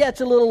this. Yeah, it's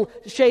a little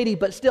shady,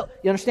 but still,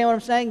 you understand what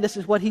I'm saying? This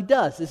is what He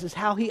does. This is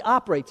how He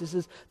operates.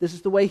 This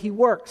is the way He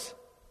works.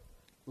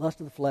 Lust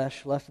of the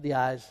flesh, lust of the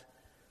eyes,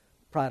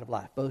 pride of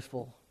life,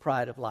 boastful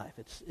pride of life.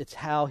 It's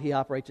how He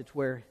operates. It's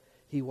where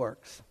He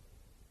works.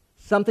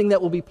 Something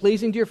that will be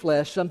pleasing to your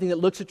flesh, something that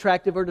looks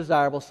attractive or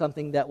desirable,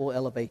 something that will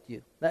elevate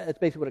you. That's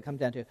basically what it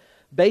comes down to.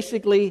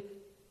 Basically,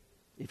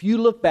 if you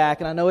look back,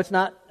 and I know it's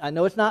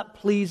not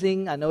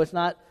pleasing, I know it's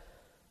not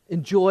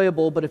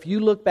enjoyable, but if you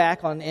look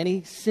back on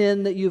any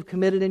sin that you've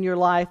committed in your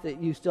life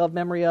that you still have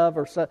memory of,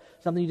 or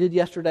something you did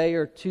yesterday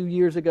or 2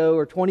 years ago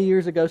or 20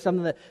 years ago,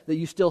 something that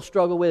you still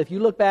struggle with, if you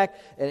look back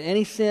at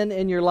any sin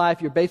in your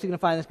life, you're basically going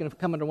to find it's going to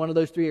come under one of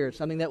those three areas.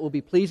 Something that will be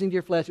pleasing to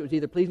your flesh. It was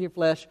either pleasing to your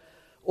flesh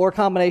or a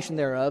combination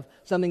thereof,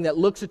 something that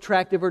looks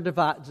attractive or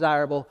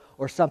desirable,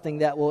 or something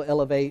that will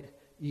elevate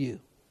you.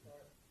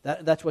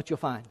 That's what you'll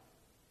find.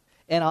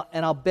 And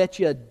I'll bet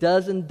you a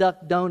dozen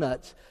duck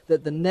donuts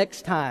that the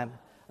next time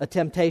a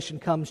temptation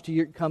comes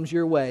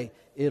your way,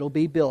 it'll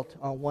be built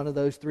on one of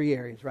those three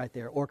areas right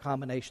there, or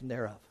combination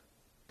thereof.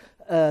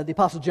 The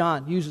Apostle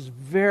John uses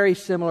very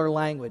similar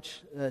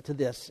language to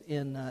this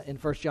in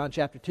 1 John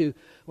chapter 2,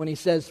 when he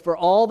says, "For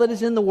all that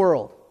is in the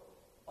world,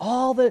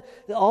 all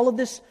of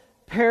this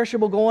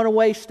perishable, going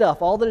away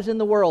stuff, all that is in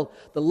the world,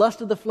 the lust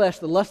of the flesh,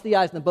 the lust of the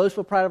eyes, and the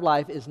boastful pride of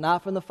life is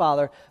not from the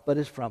Father, but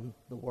is from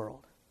the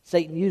world."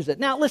 Satan used it.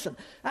 Now listen,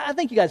 I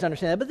think you guys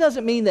understand that, but it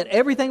doesn't mean that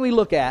everything we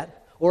look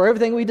at or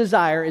everything we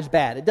desire is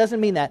bad. It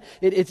doesn't mean that.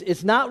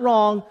 It's not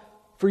wrong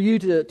for you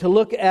to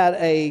look at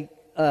a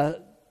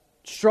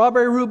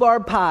strawberry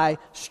rhubarb pie,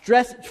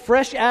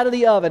 fresh out of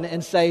the oven,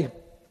 and say,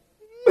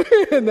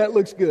 man, that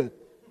looks good.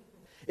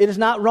 It is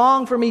not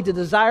wrong for me to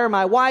desire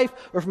my wife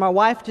or for my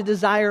wife to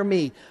desire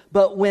me.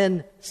 But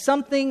when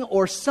something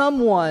or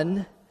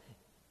someone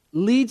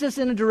leads us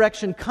in a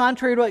direction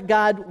contrary to what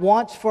God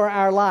wants for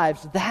our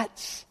lives,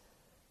 that's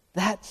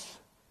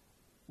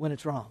when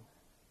it's wrong.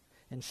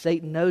 And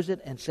Satan knows it,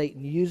 and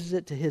Satan uses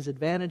it to his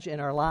advantage in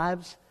our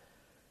lives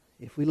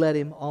if we let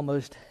him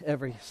almost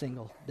every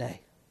single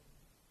day.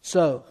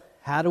 So,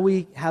 how do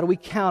we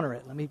counter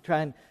it? Let me try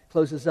and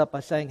close this up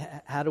by saying,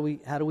 how do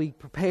we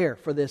prepare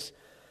for this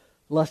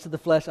lust of the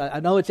flesh? I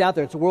know it's out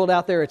there. It's a world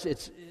out there.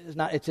 It's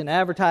in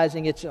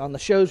advertising. It's on the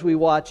shows we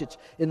watch. It's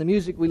in the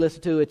music we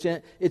listen to.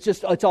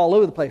 It's all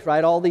over the place,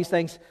 right? All these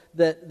things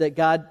that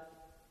God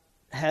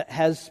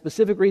has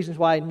specific reasons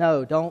why.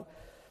 No, don't.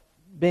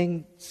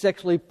 Being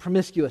sexually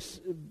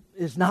promiscuous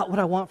is not what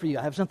I want for you.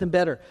 I have something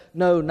better.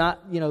 No,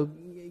 not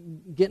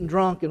getting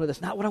drunk, and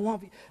that's not what I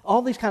want for you.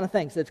 All these kind of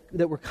things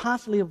that we're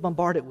constantly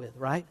bombarded with,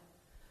 right?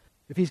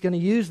 If he's going to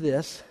use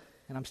this,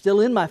 and I'm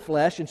still in my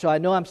flesh, and so I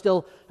know I'm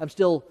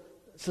still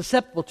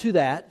susceptible to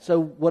that. So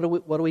what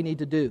do we need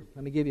to do?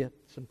 Let me give you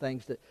some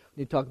things that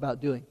we need to talk about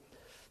doing.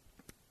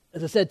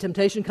 As I said,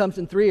 temptation comes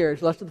in three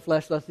areas: lust of the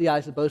flesh, lust of the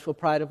eyes, the boastful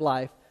pride of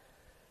life.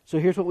 So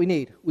here's what we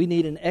need. We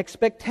need an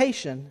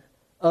expectation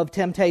of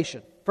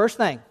temptation. First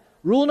thing,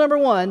 rule number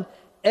 1,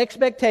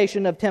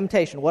 expectation of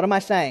temptation. What am I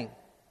saying?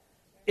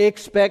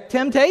 Expect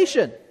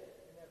temptation.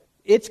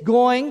 It's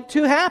going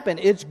to happen.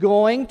 It's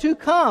going to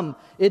come.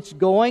 It's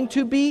going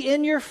to be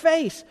in your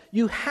face.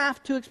 You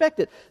have to expect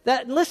it.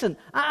 Listen,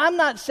 I'm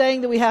not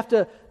saying that we have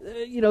to,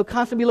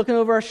 constantly be looking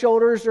over our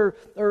shoulders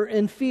or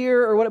in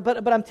fear or what.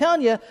 But I'm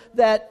telling you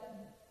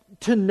that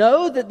to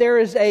know that there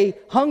is a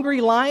hungry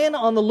lion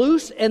on the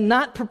loose and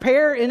not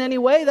prepare in any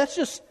way, that's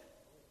just,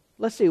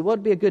 let's see, what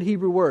would be a good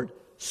Hebrew word?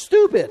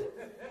 Stupid.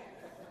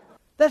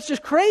 That's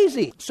just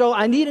crazy. So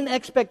I need an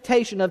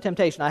expectation of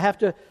temptation. I have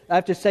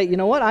to say, you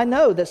know what? I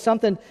know that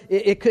something.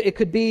 It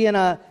could be in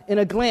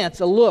a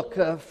glance, a look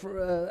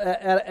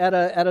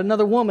at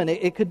another woman.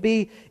 It could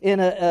be in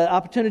an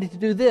opportunity to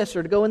do this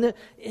or to go in there.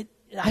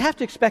 I have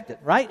to expect it,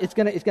 right? It's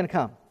gonna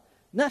come.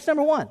 And that's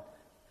number 1.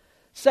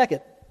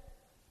 Second,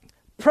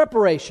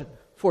 preparation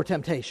for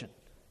temptation.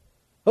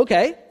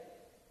 Okay.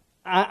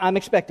 I'm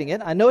expecting it.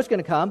 I know it's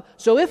going to come.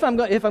 So if I'm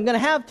going to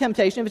have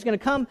temptation, if it's going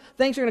to come,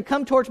 things are going to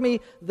come towards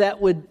me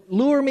that would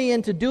lure me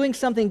into doing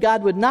something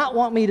God would not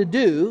want me to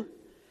do.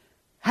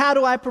 How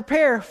do I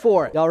prepare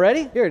for it? Y'all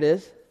ready? Here it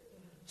is.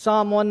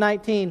 Psalm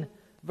 119,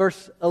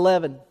 verse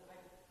 11.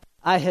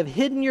 I have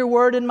hidden your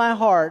word in my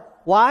heart.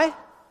 Why?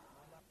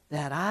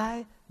 That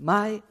I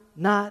might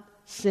not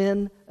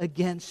sin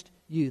against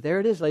you. There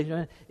it is, ladies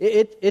and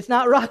gentlemen. It's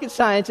not rocket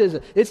science, is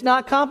it? It's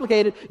not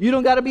complicated. You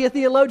don't got to be a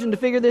theologian to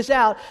figure this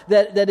out,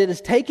 that it is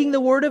taking the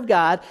Word of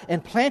God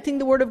and planting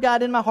the Word of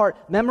God in my heart,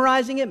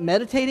 memorizing it,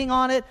 meditating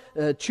on it,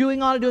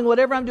 chewing on it, doing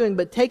whatever I'm doing,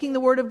 but taking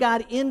the Word of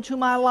God into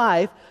my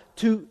life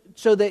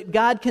so that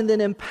God can then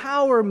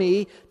empower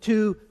me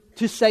to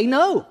say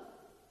no.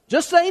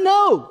 Just say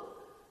no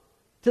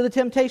to the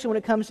temptation when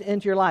it comes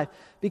into your life.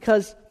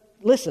 Because,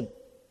 listen,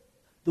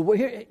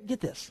 get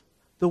this.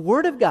 The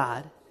Word of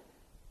God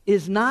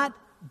is not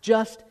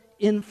just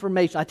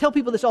information. I tell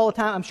people this all the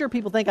time. I'm sure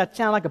people think I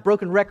sound like a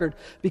broken record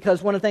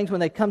because one of the things when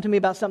they come to me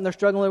about something they're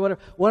struggling with,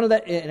 whatever,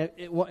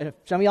 and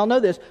some of y'all know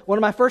this, one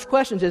of my first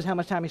questions is how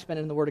much time you spend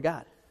in the Word of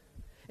God.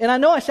 And I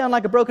know I sound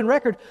like a broken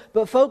record,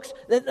 but folks,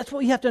 that's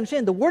what you have to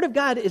understand. The Word of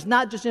God is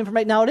not just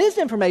information. Now, it is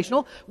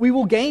informational. We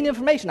will gain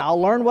information.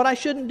 I'll learn what I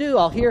shouldn't do.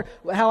 I'll hear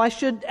how I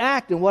should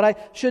act and what I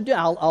should do.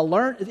 I'll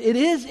learn. It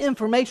is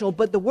informational,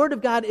 but the Word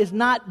of God is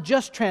not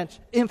just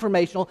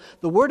informational.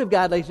 The Word of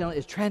God, ladies and gentlemen,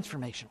 is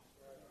transformational.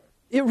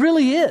 It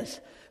really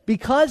is.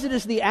 Because it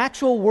is the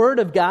actual Word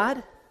of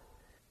God,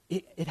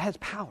 it has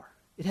power.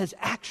 It has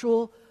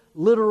actual,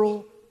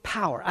 literal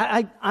power.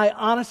 I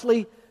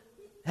honestly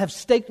have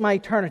staked my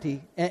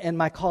eternity and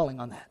my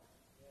calling on that.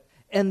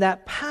 And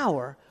that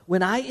power,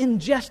 when I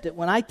ingest it,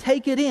 when I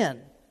take it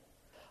in,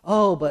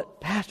 oh,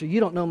 but Pastor, you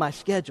don't know my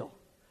schedule.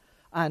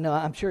 I know,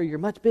 I'm sure you're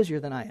much busier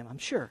than I am, I'm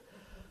sure.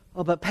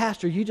 Oh, but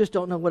Pastor, you just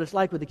don't know what it's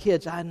like with the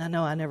kids. I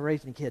know, I never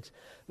raised any kids.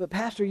 But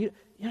Pastor, you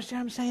understand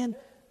what I'm saying?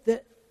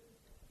 That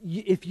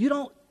if you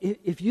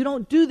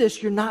don't do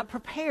this, you're not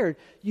prepared.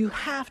 You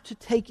have to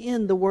take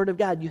in the Word of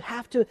God. You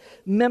have to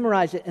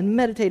memorize it and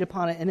meditate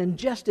upon it and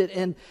ingest it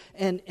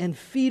and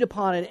feed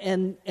upon it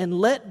and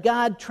let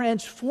God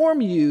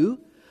transform you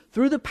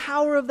through the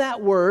power of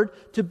that Word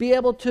to be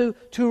able to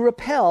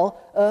repel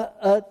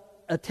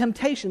a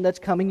temptation that's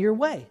coming your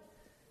way,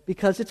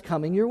 because it's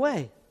coming your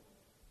way.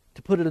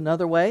 To put it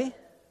another way,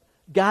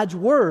 God's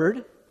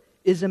Word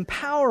is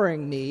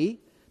empowering me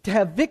to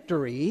have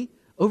victory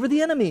over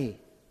the enemy.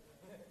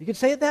 You could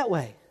say it that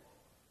way.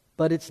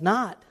 But it's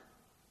not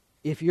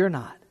if you're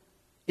not.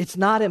 It's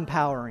not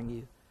empowering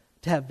you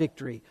to have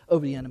victory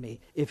over the enemy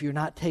if you're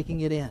not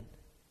taking it in.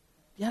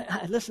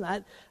 Yeah,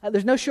 listen,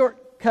 there's no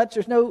shortcuts.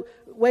 There's no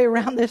way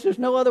around this. There's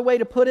no other way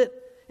to put it.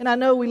 And I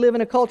know we live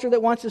in a culture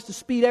that wants us to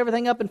speed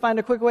everything up and find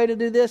a quicker way to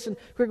do this and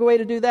quicker way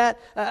to do that.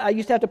 I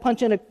used to have to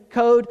punch in a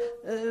code,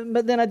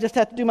 but then I just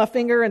have to do my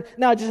finger, and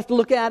now I just have to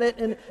look at it.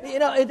 And,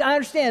 I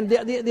understand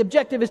the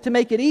objective is to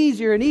make it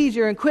easier and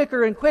easier and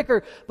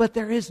quicker, but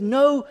there is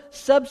no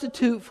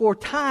substitute for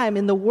time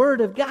in the Word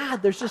of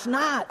God. There's just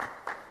not.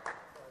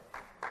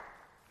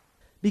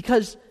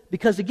 Because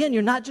again,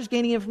 you're not just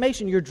gaining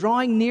information, you're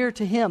drawing near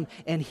to Him,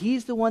 and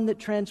He's the one that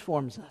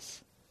transforms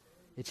us.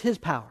 It's His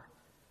power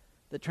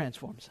that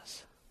transforms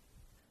us.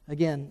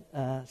 Again,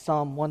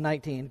 Psalm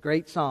 119,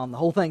 great psalm. The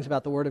whole thing's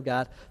about the Word of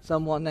God.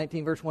 Psalm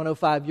 119, verse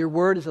 105, your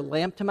Word is a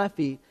lamp to my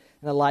feet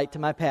and a light to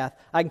my path.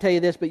 I can tell you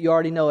this, but you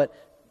already know it.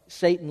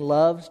 Satan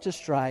loves to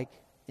strike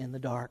in the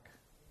dark.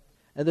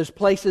 And there's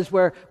places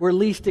where we're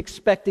least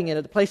expecting it,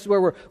 the places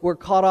where we're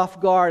caught off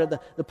guard,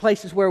 the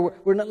places where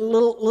we're a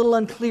little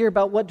unclear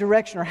about what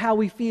direction or how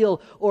we feel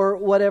or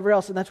whatever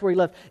else, and that's where He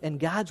loves. And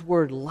God's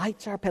Word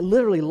lights our path,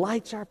 literally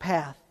lights our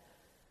path,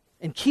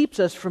 and keeps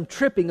us from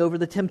tripping over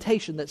the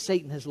temptation that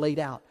Satan has laid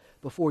out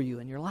before you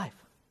in your life.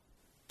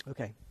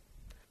 Okay,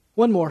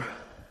 one more.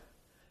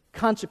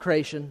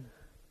 Consecration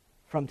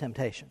from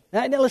temptation.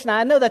 Now listen,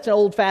 I know that's an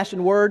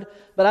old-fashioned word,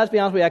 but I'll just be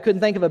honest with you, I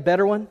couldn't think of a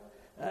better one.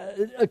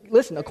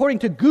 Listen, according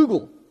to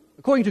Google,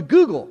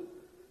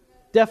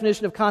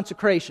 definition of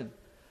consecration,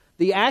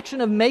 the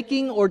action of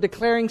making or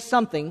declaring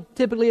something,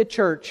 typically a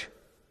church,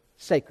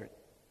 sacred.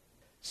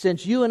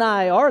 Since you and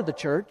I are the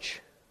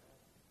church,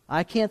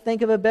 I can't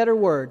think of a better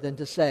word than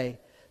to say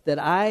that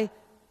I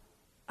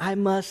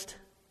must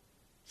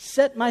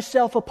set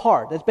myself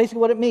apart. That's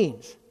basically what it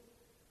means.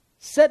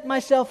 Set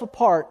myself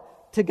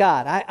apart to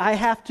God. I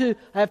have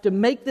to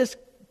make this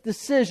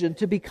decision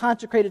to be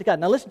consecrated to God.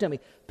 Now listen to me.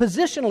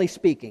 Positionally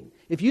speaking,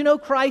 if you know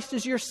Christ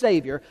as your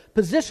Savior,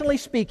 positionally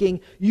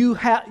speaking, you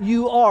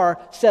are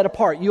set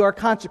apart. You are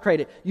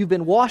consecrated. You've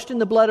been washed in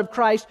the blood of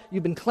Christ.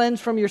 You've been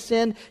cleansed from your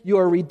sin. You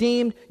are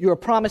redeemed. You are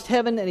promised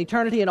heaven and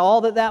eternity and all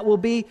that will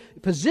be.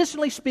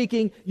 Positionally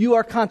speaking, you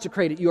are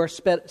consecrated. You are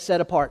set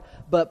apart.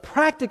 But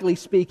practically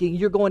speaking,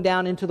 you're going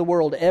down into the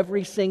world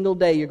every single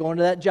day. You're going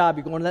to that job.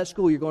 You're going to that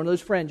school. You're going to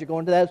those friends. You're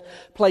going to those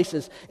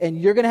places. And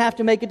you're going to have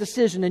to make a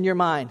decision in your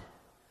mind.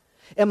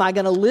 Am I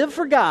going to live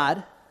for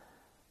God,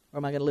 or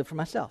am I going to live for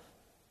myself?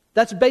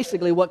 That's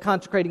basically what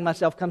consecrating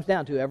myself comes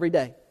down to every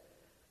day.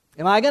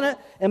 Am I going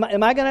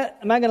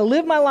to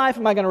live my life?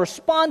 Am I going to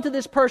respond to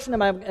this person?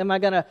 Am I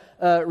going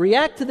to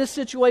react to this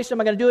situation?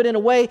 Am I going to do it in a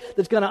way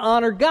that's going to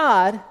honor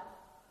God,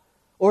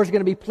 or is it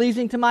going to be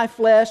pleasing to my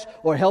flesh,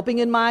 or helping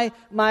in my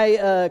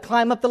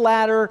climb up the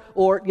ladder?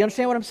 Or you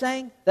understand what I'm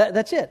saying?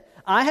 That's it.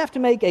 I have to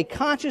make a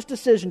conscious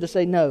decision to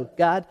say, no,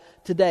 God,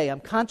 today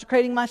I'm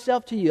consecrating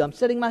myself to you. I'm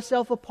setting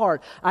myself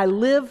apart. I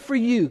live for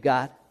you,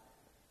 God.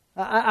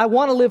 I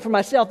want to live for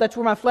myself. That's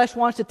where my flesh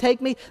wants to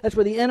take me. That's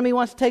where the enemy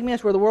wants to take me.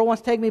 That's where the world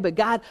wants to take me. But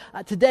God,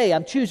 today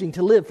I'm choosing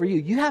to live for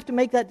you. You have to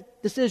make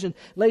that decision.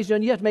 Ladies and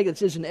gentlemen, you have to make a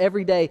decision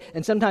every day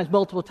and sometimes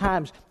multiple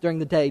times during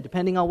the day,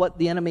 depending on what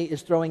the enemy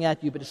is throwing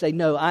at you. But to say,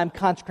 no, I'm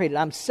consecrated.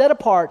 I'm set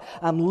apart.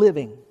 I'm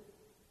living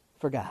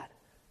for God.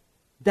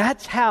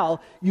 That's how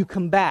you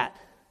combat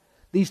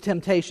these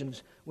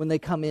temptations when they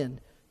come in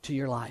to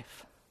your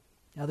life.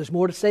 Now, there's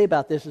more to say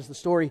about this as the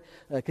story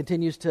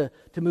continues to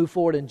move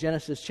forward in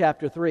Genesis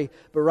chapter 3.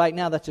 But right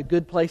now, that's a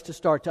good place to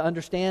start, to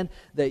understand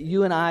that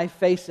you and I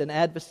face an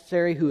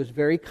adversary who is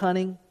very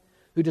cunning,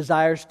 who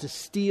desires to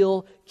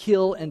steal,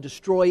 kill, and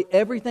destroy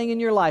everything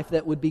in your life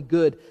that would be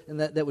good and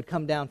that would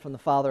come down from the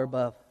Father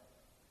above.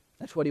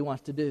 That's what he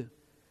wants to do.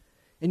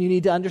 And you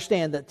need to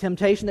understand that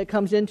temptation that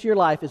comes into your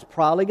life is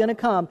probably going to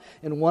come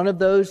in one of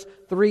those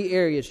three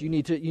areas. You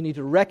need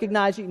to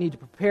recognize it, you need to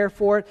prepare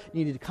for it,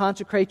 you need to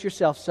consecrate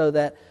yourself so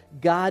that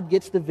God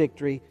gets the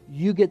victory,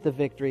 you get the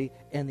victory,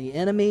 and the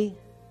enemy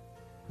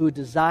who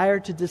desire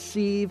to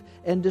deceive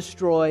and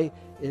destroy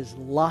is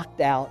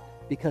locked out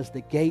because the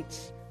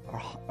gates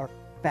are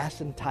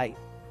fastened tight.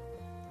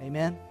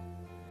 Amen?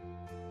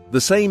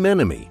 The same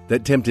enemy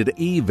that tempted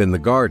Eve in the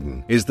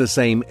garden is the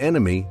same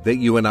enemy that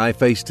you and I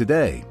face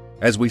today.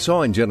 As we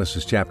saw in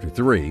Genesis chapter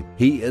 3,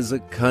 he is a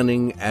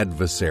cunning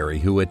adversary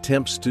who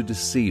attempts to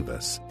deceive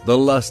us. The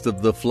lust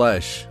of the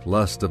flesh,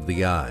 lust of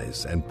the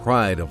eyes, and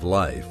pride of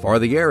life are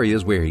the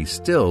areas where he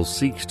still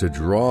seeks to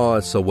draw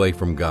us away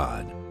from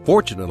God.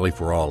 Fortunately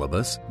for all of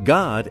us,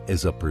 God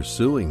is a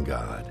pursuing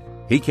God.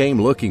 He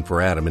came looking for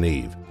Adam and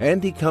Eve,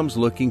 and he comes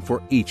looking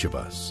for each of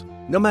us.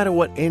 No matter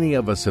what any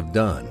of us have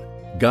done,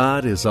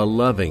 God is a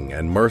loving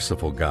and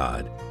merciful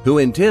God who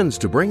intends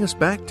to bring us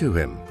back to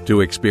Him,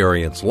 to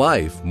experience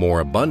life more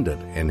abundant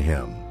in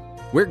Him.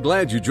 We're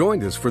glad you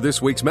joined us for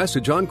this week's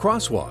message on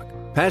Crosswalk.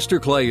 Pastor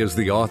Clay is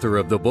the author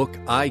of the book,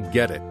 I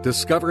Get It,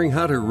 Discovering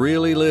How to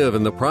Really Live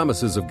in the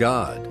Promises of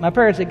God. My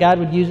prayer is that God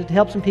would use it to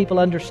help some people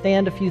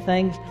understand a few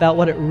things about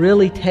what it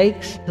really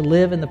takes to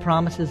live in the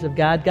promises of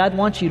God. God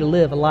wants you to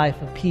live a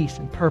life of peace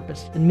and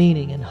purpose and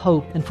meaning and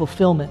hope and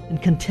fulfillment and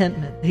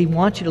contentment. He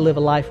wants you to live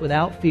a life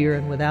without fear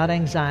and without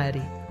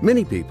anxiety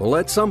Many people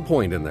at some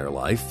point in their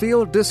life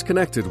feel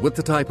disconnected with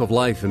the type of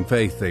life and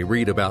faith they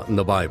read about in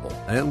the Bible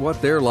and what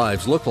their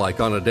lives look like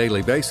on a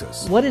daily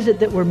basis. What is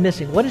it that we're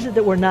missing? What is it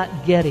that we're not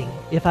getting?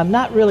 If I'm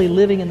not really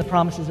living in the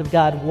promises of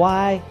God,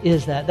 why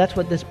is that? That's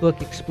what this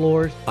book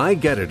explores. I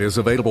Get It is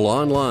available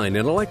online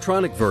in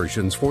electronic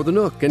versions for the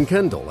Nook and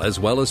Kindle, as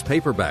well as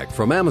paperback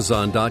from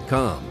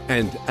Amazon.com.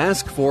 And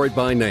ask for it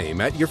by name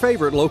at your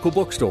favorite local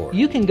bookstore.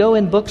 You can go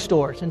in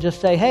bookstores and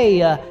just say, hey,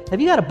 have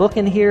you got a book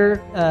in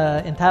here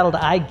entitled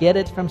I Get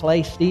It from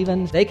Clay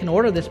Stevens? They can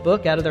order this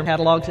book out of their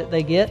catalogs that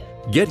they get.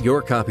 Get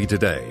your copy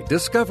today.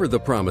 Discover the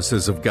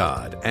promises of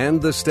God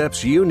and the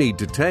steps you need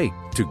to take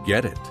to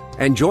get it.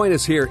 And join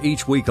us here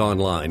each week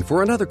online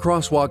for another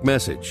Crosswalk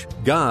message.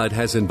 God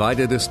has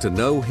invited us to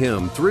know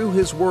Him through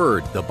His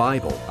Word, the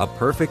Bible, a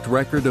perfect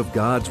record of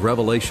God's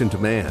revelation to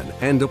man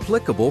and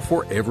applicable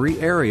for every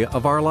area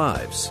of our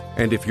lives.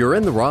 And if you're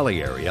in the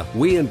Raleigh area,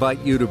 we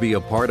invite you to be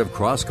a part of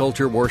Cross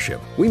Culture Worship.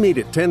 We meet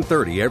at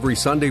 10:30 every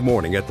Sunday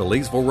morning at the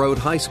Leesville Road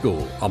High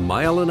School, a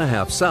mile and a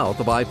half south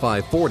of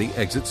I-540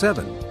 Exit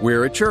 7.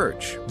 We're a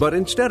church, but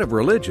instead of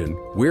religion,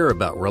 we're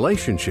about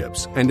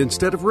relationships, and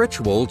instead of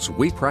rituals,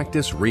 we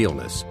practice realness.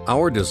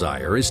 Our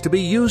desire is to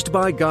be used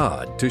by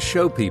God to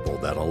show people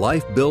that a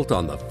life built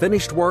on the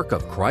finished work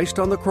of Christ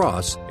on the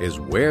cross is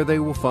where they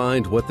will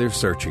find what they're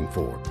searching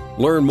for.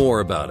 Learn more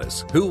about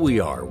us, who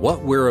we are,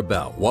 what we're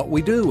about, what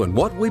we do, and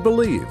what we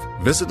believe.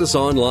 Visit us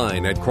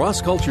online at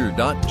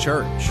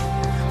crossculture.church.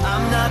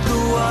 I'm not the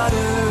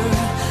water,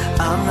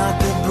 I'm not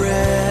the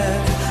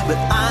bread, but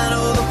I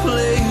know the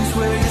place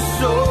where your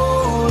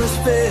soul is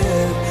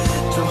fed.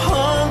 So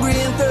hungry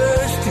and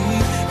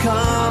thirsty,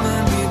 come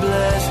and be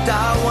blessed.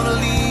 I want to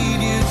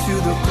lead you to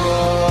the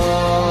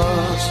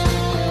cross.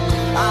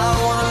 I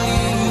want to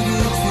lead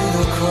you to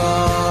the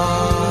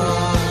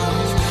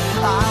cross.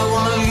 I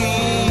want to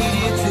lead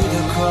you to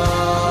the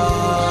cross.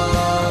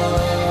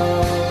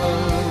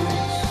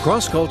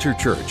 Cross Culture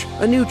Church,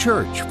 a new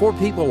church for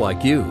people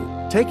like you,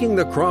 taking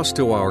the cross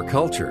to our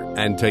culture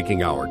and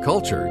taking our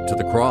culture to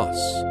the cross.